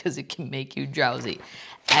to it because it can make you drowsy.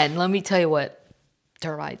 And let me tell you what,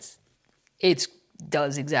 termites, it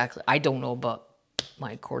does exactly. I don't know about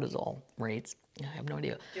my cortisol rates. I have no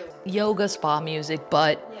idea. Yoga, spa music,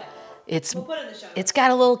 but We'll put it in the show notes. It's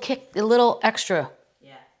got a little kick, a little extra.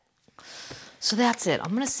 Yeah. So that's it.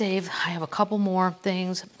 I'm going to save. I have a couple more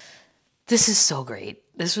things. This is so great.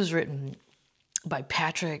 This was written by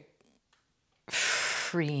Patrick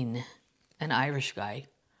Freen, an Irish guy.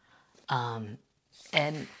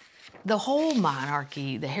 And the whole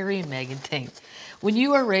monarchy, the Harry and Meghan thing, when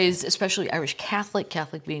you are raised, especially Irish Catholic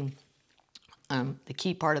being the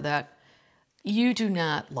key part of that, you do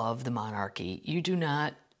not love the monarchy. You do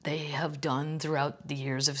not. They have done throughout the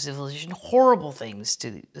years of civilization horrible things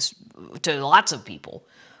to lots of people.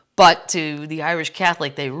 But to the Irish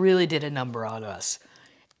Catholic, they really did a number on us.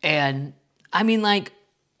 And I mean, like,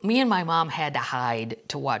 me and my mom had to hide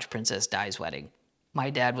to watch Princess Di's wedding. My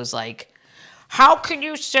dad was like, how can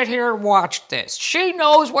you sit here and watch this? She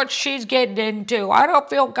knows what she's getting into. I don't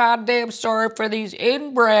feel goddamn sorry for these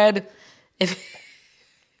inbred.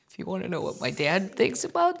 If you want to know what my dad thinks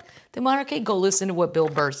about the monarchy, go listen to what Bill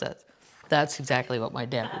Burr says. That's exactly what my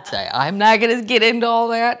dad would say. I'm not going to get into all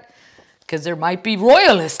that because there might be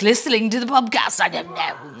royalists listening to the Pubcast. I don't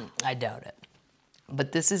know. I doubt it.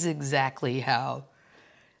 But this is exactly how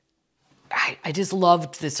I just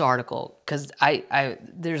loved this article because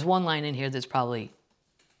there's one line in here that's probably,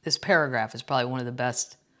 this paragraph is probably one of the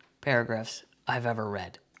best paragraphs I've ever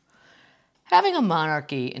read. Having a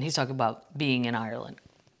monarchy, and he's talking about being in Ireland,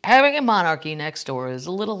 having a monarchy next door is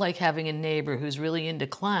a little like having a neighbor who's really into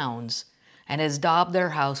clowns and has daubed their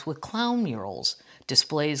house with clown murals,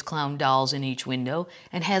 displays clown dolls in each window,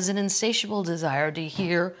 and has an insatiable desire to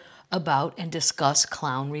hear about and discuss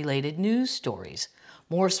clown-related news stories.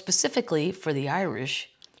 More specifically, for the Irish,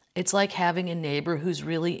 it's like having a neighbor who's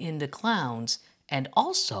really into clowns, and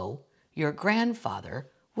also your grandfather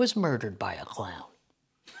was murdered by a clown.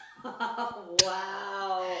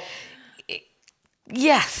 Wow.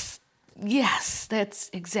 Yes, that's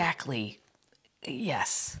exactly,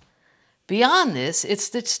 yes. Beyond this, it's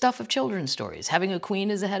the stuff of children's stories. Having a queen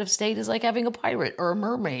as the head of state is like having a pirate or a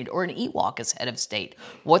mermaid or an Ewok as head of state.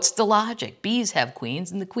 What's the logic? Bees have queens,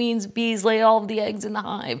 and the queen's bees lay all of the eggs in the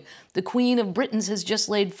hive. The Queen of Britain's has just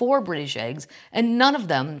laid 4 British eggs, and none of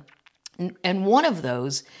them, and one of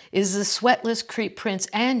those is the sweatless Prince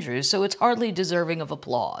Andrew, so it's hardly deserving of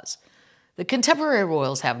applause. The contemporary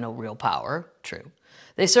royals have no real power, true.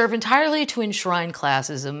 They serve entirely to enshrine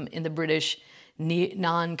classism in the British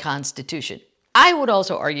non-constitution. I would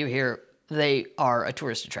also argue here they are a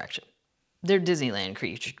tourist attraction. They're Disneyland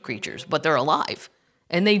creatures, but they're alive,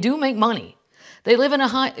 and they do make money. They live in a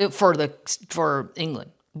high for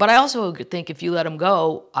England. But I also think if you let them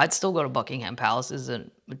go, I'd still go to Buckingham Palace as a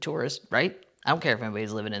tourist, right? I don't care if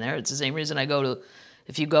anybody's living in there. It's the same reason I go to.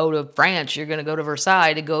 If you go to France, you're going to go to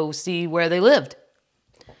Versailles to go see where they lived.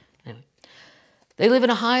 Anyway, they live in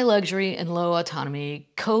a high luxury and low autonomy,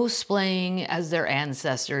 cosplaying as their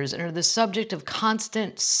ancestors, and are the subject of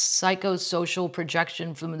constant psychosocial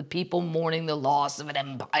projection from the people mourning the loss of an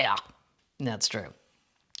empire. And that's true.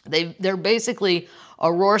 They're basically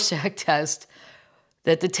a Rorschach test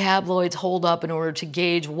that the tabloids hold up in order to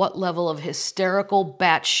gauge what level of hysterical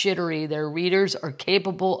batshittery their readers are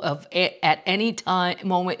capable of at any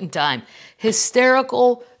moment in time.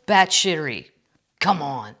 Hysterical batshittery. Come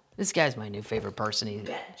on. This guy's my new favorite person.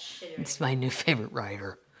 Cheddar. It's my new favorite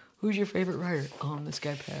writer. Who's your favorite writer? This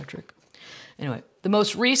guy, Patrick. Anyway, the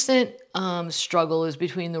most recent struggle is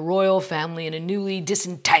between the royal family and a newly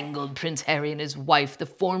disentangled Prince Harry and his wife, the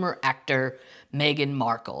former actor Meghan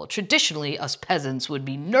Markle. Traditionally, us peasants would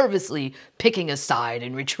be nervously picking a side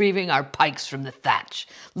and retrieving our pikes from the thatch.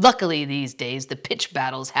 Luckily, these days, the pitch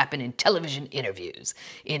battles happen in television interviews.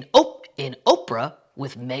 In Oprah,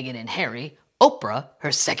 with Meghan and Harry, Oprah,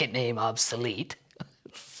 her second name obsolete,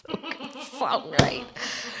 so right,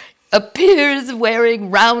 appears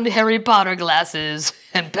wearing round Harry Potter glasses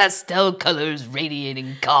and pastel colors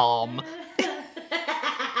radiating calm.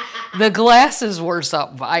 The glasses were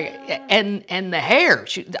something. And the hair.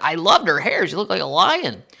 I loved her hair. She looked like a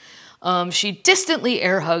lion. She distantly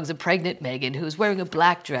air hugs a pregnant Meghan who is wearing a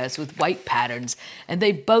black dress with white patterns, and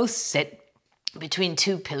they both sit between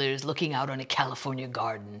two pillars looking out on a California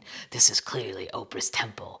garden. This is clearly Oprah's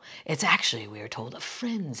temple. It's actually, we are told, a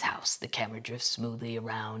friend's house. The camera drifts smoothly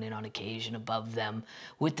around and on occasion above them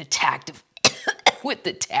with the tact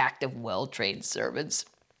of well-trained servants.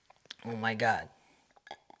 Oh my God.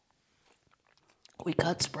 We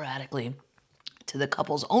cut sporadically to the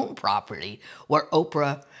couple's own property where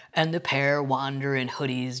Oprah and the pair wander in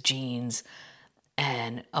hoodies, jeans,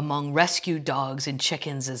 and among rescued dogs and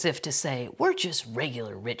chickens as if to say, we're just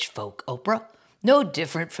regular rich folk, Oprah. No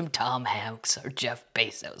different from Tom Hanks or Jeff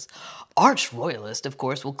Bezos. Arch royalist, of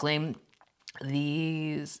course, will claim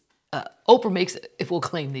these... Oprah makes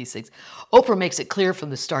it clear from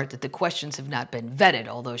the start that the questions have not been vetted,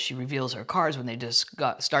 although she reveals her cards when they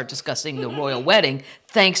start discussing the royal wedding.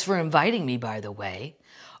 Thanks for inviting me, by the way.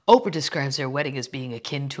 Oprah describes their wedding as being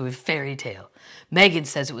akin to a fairy tale. Meghan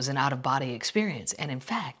says it was an out-of-body experience, and in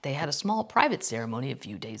fact, they had a small private ceremony a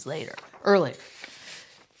few days earlier.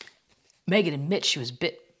 Meghan admits she was a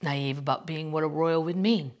bit naive about being what a royal would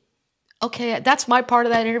mean. Okay, that's my part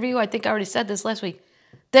of that interview. I think I already said this last week.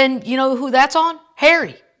 Then you know who that's on?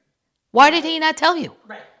 Harry. Why did he not tell you?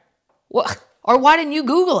 Right. Well, or why didn't you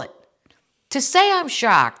Google it? To say I'm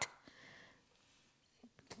shocked,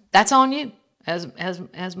 that's on you.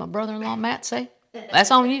 As my brother-in-law Matt say,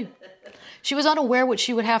 that's on you. She was unaware what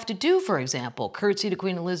she would have to do, for example, curtsy to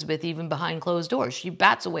Queen Elizabeth even behind closed doors. She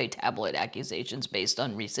bats away tabloid accusations based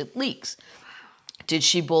on recent leaks. Did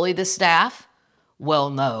she bully the staff?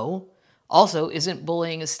 Well, no. Also, isn't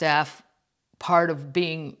bullying a staff part of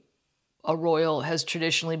being a royal has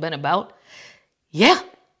traditionally been about? Yeah.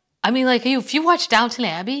 I mean, like, if you watch Downton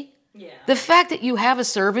Abbey, the fact that you have a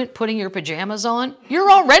servant putting your pajamas on,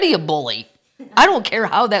 you're already a bully. I don't care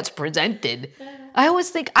how that's presented. I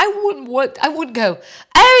always think I would go,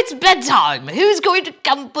 oh, it's bedtime. Who's going to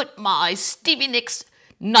come put my Stevie Nicks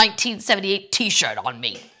 1978 t-shirt on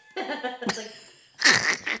me?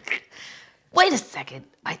 Wait a second.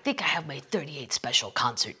 I think I have my 38 special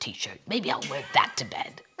concert t-shirt. Maybe I'll wear that to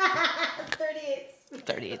bed.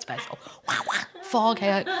 38 special. Fog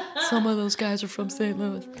hat. Some of those guys are from St.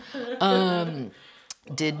 Louis.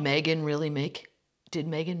 Did Meghan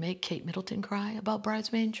make Kate Middleton cry about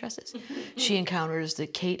bridesmaid dresses? She counters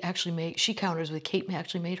with Kate actually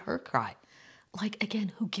made her cry. Like,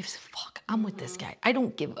 again, who gives a fuck? I'm with this guy. I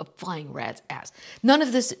don't give a flying rat's ass. None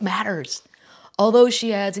of this matters. Although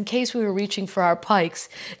she adds, in case we were reaching for our pikes,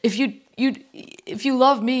 if you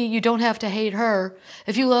love me, you don't have to hate her.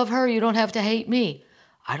 If you love her, you don't have to hate me.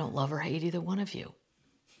 I don't love or hate either one of you.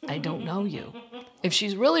 I don't know you. If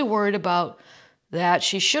she's really worried about that,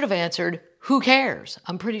 she should have answered, who cares?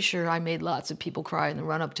 I'm pretty sure I made lots of people cry in the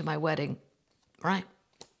run-up to my wedding. Right.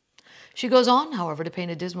 She goes on, however, to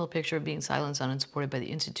paint a dismal picture of being silenced and unsupported by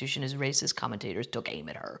the institution as racist commentators took aim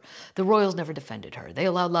at her. The royals never defended her. They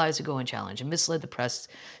allowed lies to go unchallenged and misled the press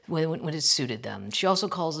when it suited them. She also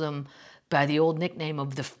calls them by the old nickname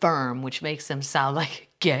of the Firm, which makes them sound like a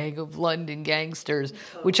gang of London gangsters,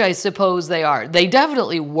 which I suppose they are. They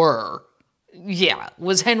definitely were. Yeah.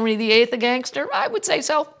 Was Henry VIII a gangster? I would say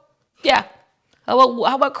so. Yeah. How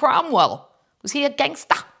about Cromwell? Was he a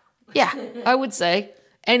gangster? Yeah, I would say.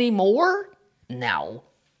 Any more? No.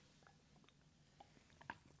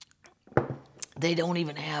 They don't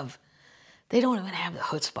even have the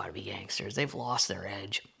chutzpah to be gangsters. They've lost their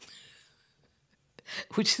edge.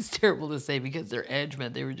 Which is terrible to say because their edge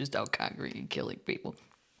meant they were just out conquering and killing people.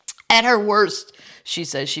 At her worst, she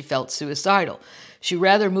says she felt suicidal. She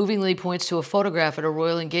rather movingly points to a photograph at a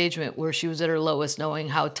royal engagement where she was at her lowest, knowing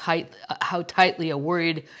how tightly a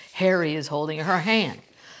worried Harry is holding her hand.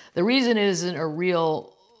 The reason it isn't a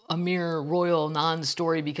real a mere royal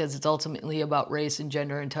non-story because it's ultimately about race and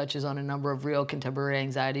gender and touches on a number of real contemporary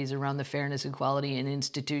anxieties around the fairness, equality, and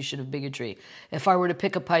institution of bigotry. If I were to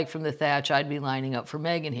pick a pike from the thatch, I'd be lining up for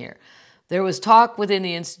Meghan here. There was talk within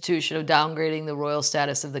the institution of downgrading the royal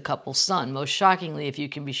status of the couple's son. Most shockingly, if you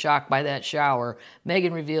can be shocked by that shower,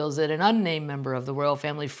 Meghan reveals that an unnamed member of the royal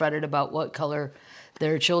family fretted about what color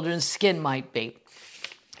their children's skin might be.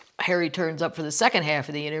 Harry turns up for the second half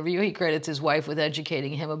of the interview. He credits his wife with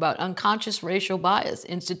educating him about unconscious racial bias,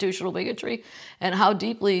 institutional bigotry, and how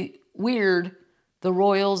deeply weird the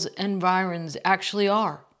royals' environs actually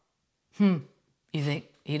are. You think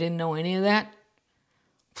he didn't know any of that?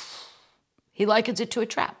 He likens it to a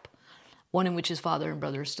trap, one in which his father and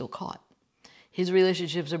brother are still caught. His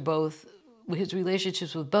relationships with both,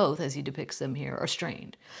 as he depicts them here, are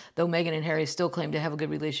strained, though Meghan and Harry still claim to have a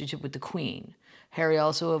good relationship with the Queen. Harry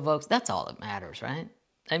also evokes, that's all that matters, right?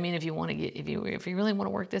 I mean, if you really want to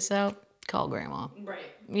work this out, call Grandma. Right.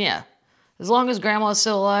 Yeah. As long as Grandma's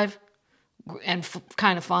still alive and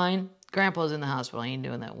kind of fine, Grandpa's in the hospital. He ain't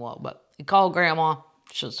doing that well, but you call Grandma,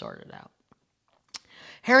 she'll sort it out.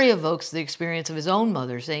 Harry evokes the experience of his own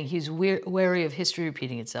mother, saying he's wary of history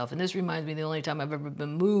repeating itself. And this reminds me, the only time I've ever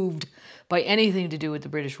been moved by anything to do with the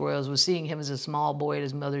British royals was seeing him as a small boy at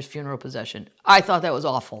his mother's funeral procession. I thought that was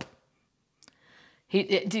awful.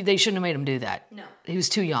 They shouldn't have made him do that. No. He was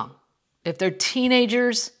too young. If they're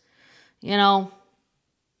teenagers, you know,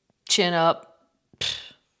 chin up,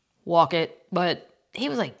 walk it. But he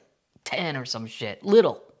was like 10 or some shit.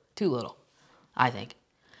 Little. Too little, I think.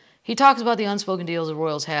 He talks about the unspoken deals the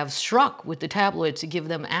royals have struck with the tabloids to give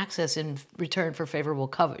them access in return for favorable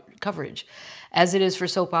coverage. As it is for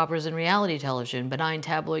soap operas and reality television, benign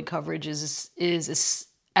tabloid coverage is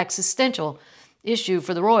existential issue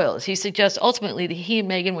for the royals. He suggests ultimately that he and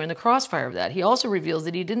Meghan were in the crossfire of that. He also reveals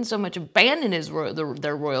that he didn't so much abandon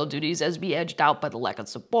their royal duties as be edged out by the lack of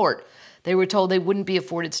support. They were told they wouldn't be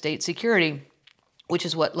afforded state security, which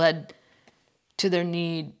is what led to their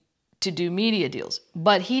need to do media deals.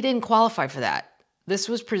 But he didn't qualify for that. This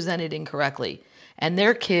was presented incorrectly. And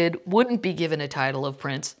their kid wouldn't be given a title of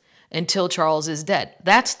prince until Charles is dead.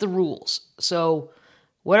 That's the rules. So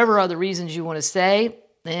whatever other reasons you want to say,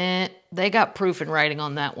 they got proof in writing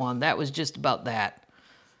on that one. That was just about that.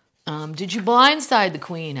 Did you blindside the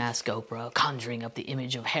Queen? Asked Oprah, conjuring up the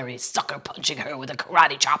image of Harry sucker punching her with a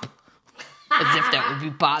karate chop. As if that would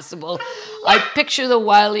be possible. I picture the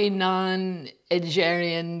wily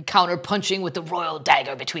non-Algerian counter-punching with the royal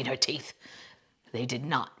dagger between her teeth. They did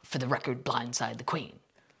not, for the record, blindside the Queen.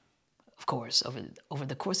 Of course, over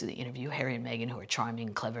the course of the interview, Harry and Meghan, who are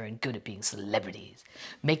charming, clever, and good at being celebrities,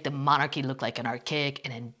 make the monarchy look like an archaic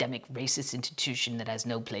and endemic racist institution that has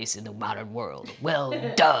no place in the modern world. Well,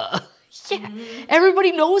 duh. Yeah,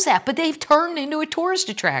 everybody knows that, but they've turned into a tourist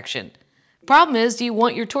attraction. Problem is, do you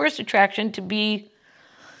want your tourist attraction to be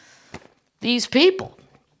these people?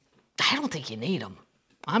 I don't think you need them.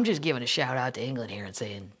 I'm just giving a shout out to England here and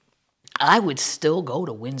saying, I would still go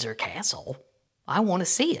to Windsor Castle. I want to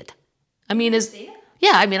see it. I mean,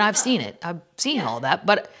 yeah, I mean, I've seen it. I've seen all that.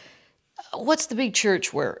 But what's the big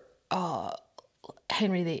church where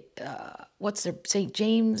what's their St.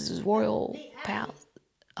 James's Royal Palace?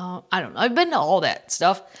 I don't know. I've been to all that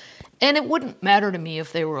stuff, and it wouldn't matter to me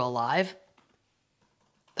if they were alive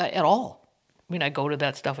at all. I mean, I go to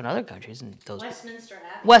that stuff in other countries, and those Westminster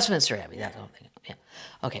Abbey. Westminster Abbey. That's what I'm thinking. Yeah.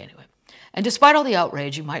 Okay. Anyway, and despite all the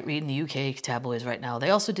outrage you might read in the UK tabloids right now, they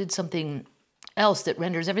also did something else that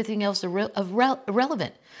renders everything else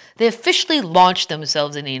irrelevant. They officially launched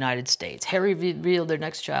themselves in the United States. Harry revealed their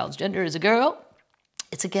next child's gender is a girl.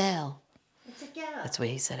 It's a gal. It's a gal. That's the way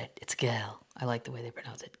he said it. It's a gal. I like the way they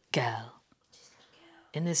pronounce it. Gal.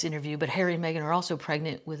 In this interview, but Harry and Meghan are also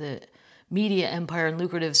pregnant with a media empire and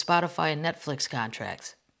lucrative Spotify and Netflix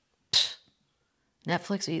contracts. Pfft.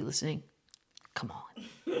 Netflix, are you listening? Come on.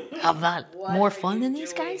 I'm not more fun than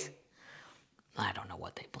these guys? I don't know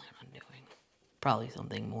what they plan on doing. Probably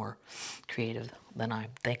something more creative than I'm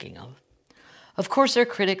thinking of. Of course, their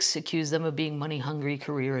critics accuse them of being money-hungry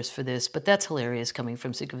careerists for this, but that's hilarious coming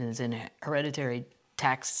from sycophants and hereditary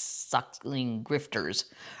tax-suckling grifters.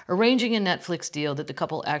 Arranging a Netflix deal that the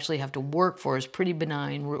couple actually have to work for is pretty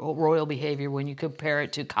benign royal behavior when you compare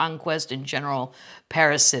it to conquest and general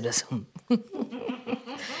parasitism.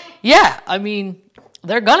 Yeah, I mean,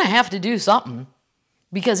 they're going to have to do something.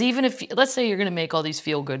 Because even if, let's say you're going to make all these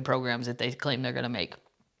feel-good programs that they claim they're going to make,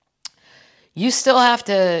 you still have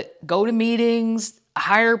to go to meetings,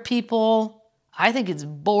 hire people. I think it's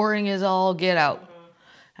boring as all get out.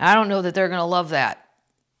 I don't know that they're going to love that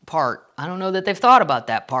part. I don't know that they've thought about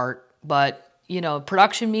that part, but you know,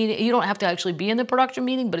 production meeting. You don't have to actually be in the production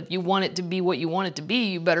meeting, but if you want it to be what you want it to be,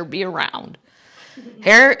 you better be around.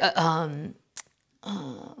 Harry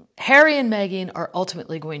and Meghan are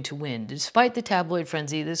ultimately going to win. Despite the tabloid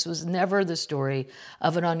frenzy, this was never the story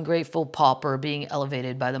of an ungrateful pauper being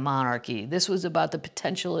elevated by the monarchy. This was about the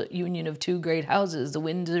potential union of two great houses, the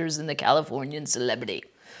Windsors and the Californian celebrity.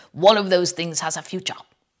 One of those things has a future,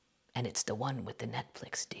 and it's the one with the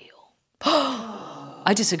Netflix deal.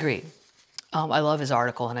 I disagree. I love his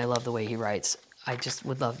article, and I love the way he writes. I just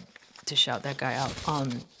would love to shout that guy out.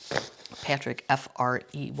 Patrick,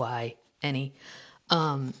 F-R-E-Y-N-E.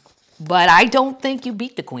 But I don't think you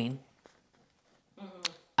beat the Queen.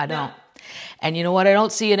 I don't. No. And you know what? I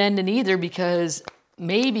don't see it ending either, because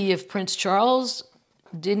maybe if Prince Charles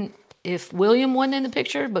didn't, if William wasn't in the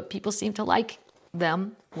picture, but people seem to like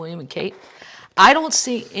them, William and Kate, I don't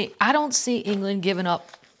see England giving up.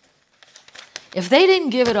 If they didn't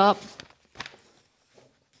give it up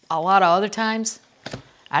a lot of other times,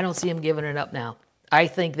 I don't see them giving it up now. I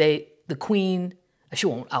think the Queen, she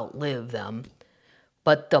won't outlive them,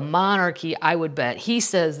 but the monarchy, I would bet. He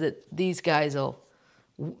says that these guys will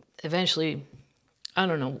eventually, I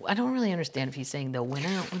don't know. I don't really understand if he's saying they'll win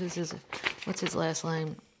out. What is his, what's his last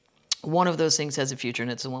line? One of those things has a future,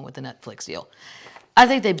 and it's the one with the Netflix deal. I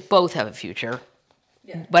think they both have a future,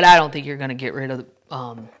 yeah. But I don't think you're going to get rid of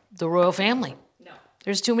the royal family. No.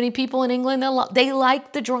 There's too many people in England that they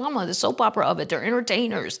like the drama, the soap opera of it. They're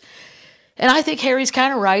entertainers. And I think Harry's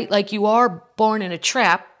kind of right. Like, you are born in a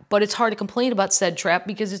trap, but it's hard to complain about said trap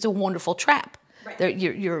because it's a wonderful trap. Right.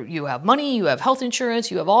 You have money, you have health insurance,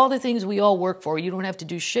 you have all the things we all work for. You don't have to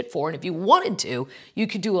do shit for. And if you wanted to, you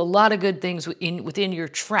could do a lot of good things within your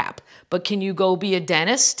trap. But can you go be a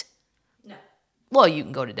dentist? No. Well, you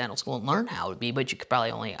can go to dental school and learn how to be, but you could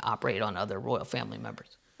probably only operate on other royal family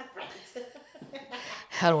members. Right.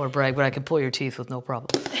 I don't want to brag, but I can pull your teeth with no problem.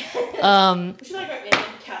 Would you like our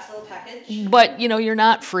castle package? But, you know, you're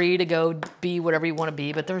not free to go be whatever you want to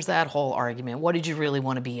be, but there's that whole argument. What did you really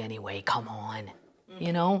want to be anyway? Come on. Mm-hmm.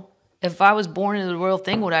 You know? If I was born into the royal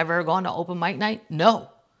thing, would I have ever gone to open mic night? No.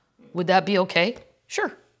 Would that be okay?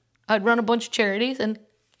 Sure. I'd run a bunch of charities and,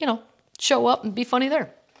 you know, show up and be funny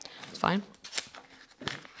there. It's fine.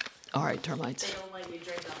 All right, termites. They don't let you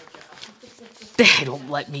drink on the job. They don't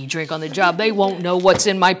let me drink on the job. They won't know what's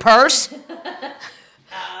in my purse.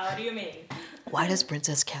 What do you mean? Why does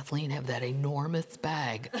Princess Kathleen have that enormous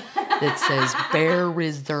bag that says Bear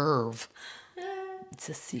Reserve? It's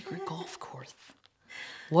a secret golf course.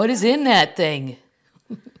 What is in that thing?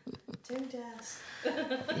 Don't ask.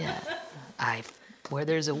 Yeah. Where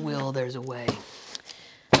there's a will, there's a way.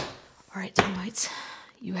 All right, termites.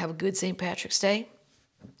 You have a good St. Patrick's Day.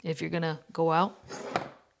 If you're going to go out,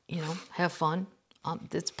 you know, have fun.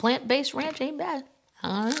 This plant-based ranch ain't bad.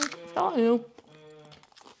 I tell you.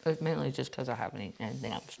 It's mainly just because I haven't eaten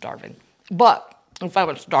anything. I'm starving. But if I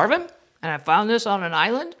was starving and I found this on an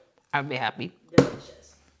island, I'd be happy.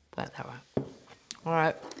 Delicious. But all right. All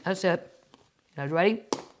right. That's it. You guys ready?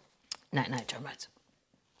 Night-night, termites.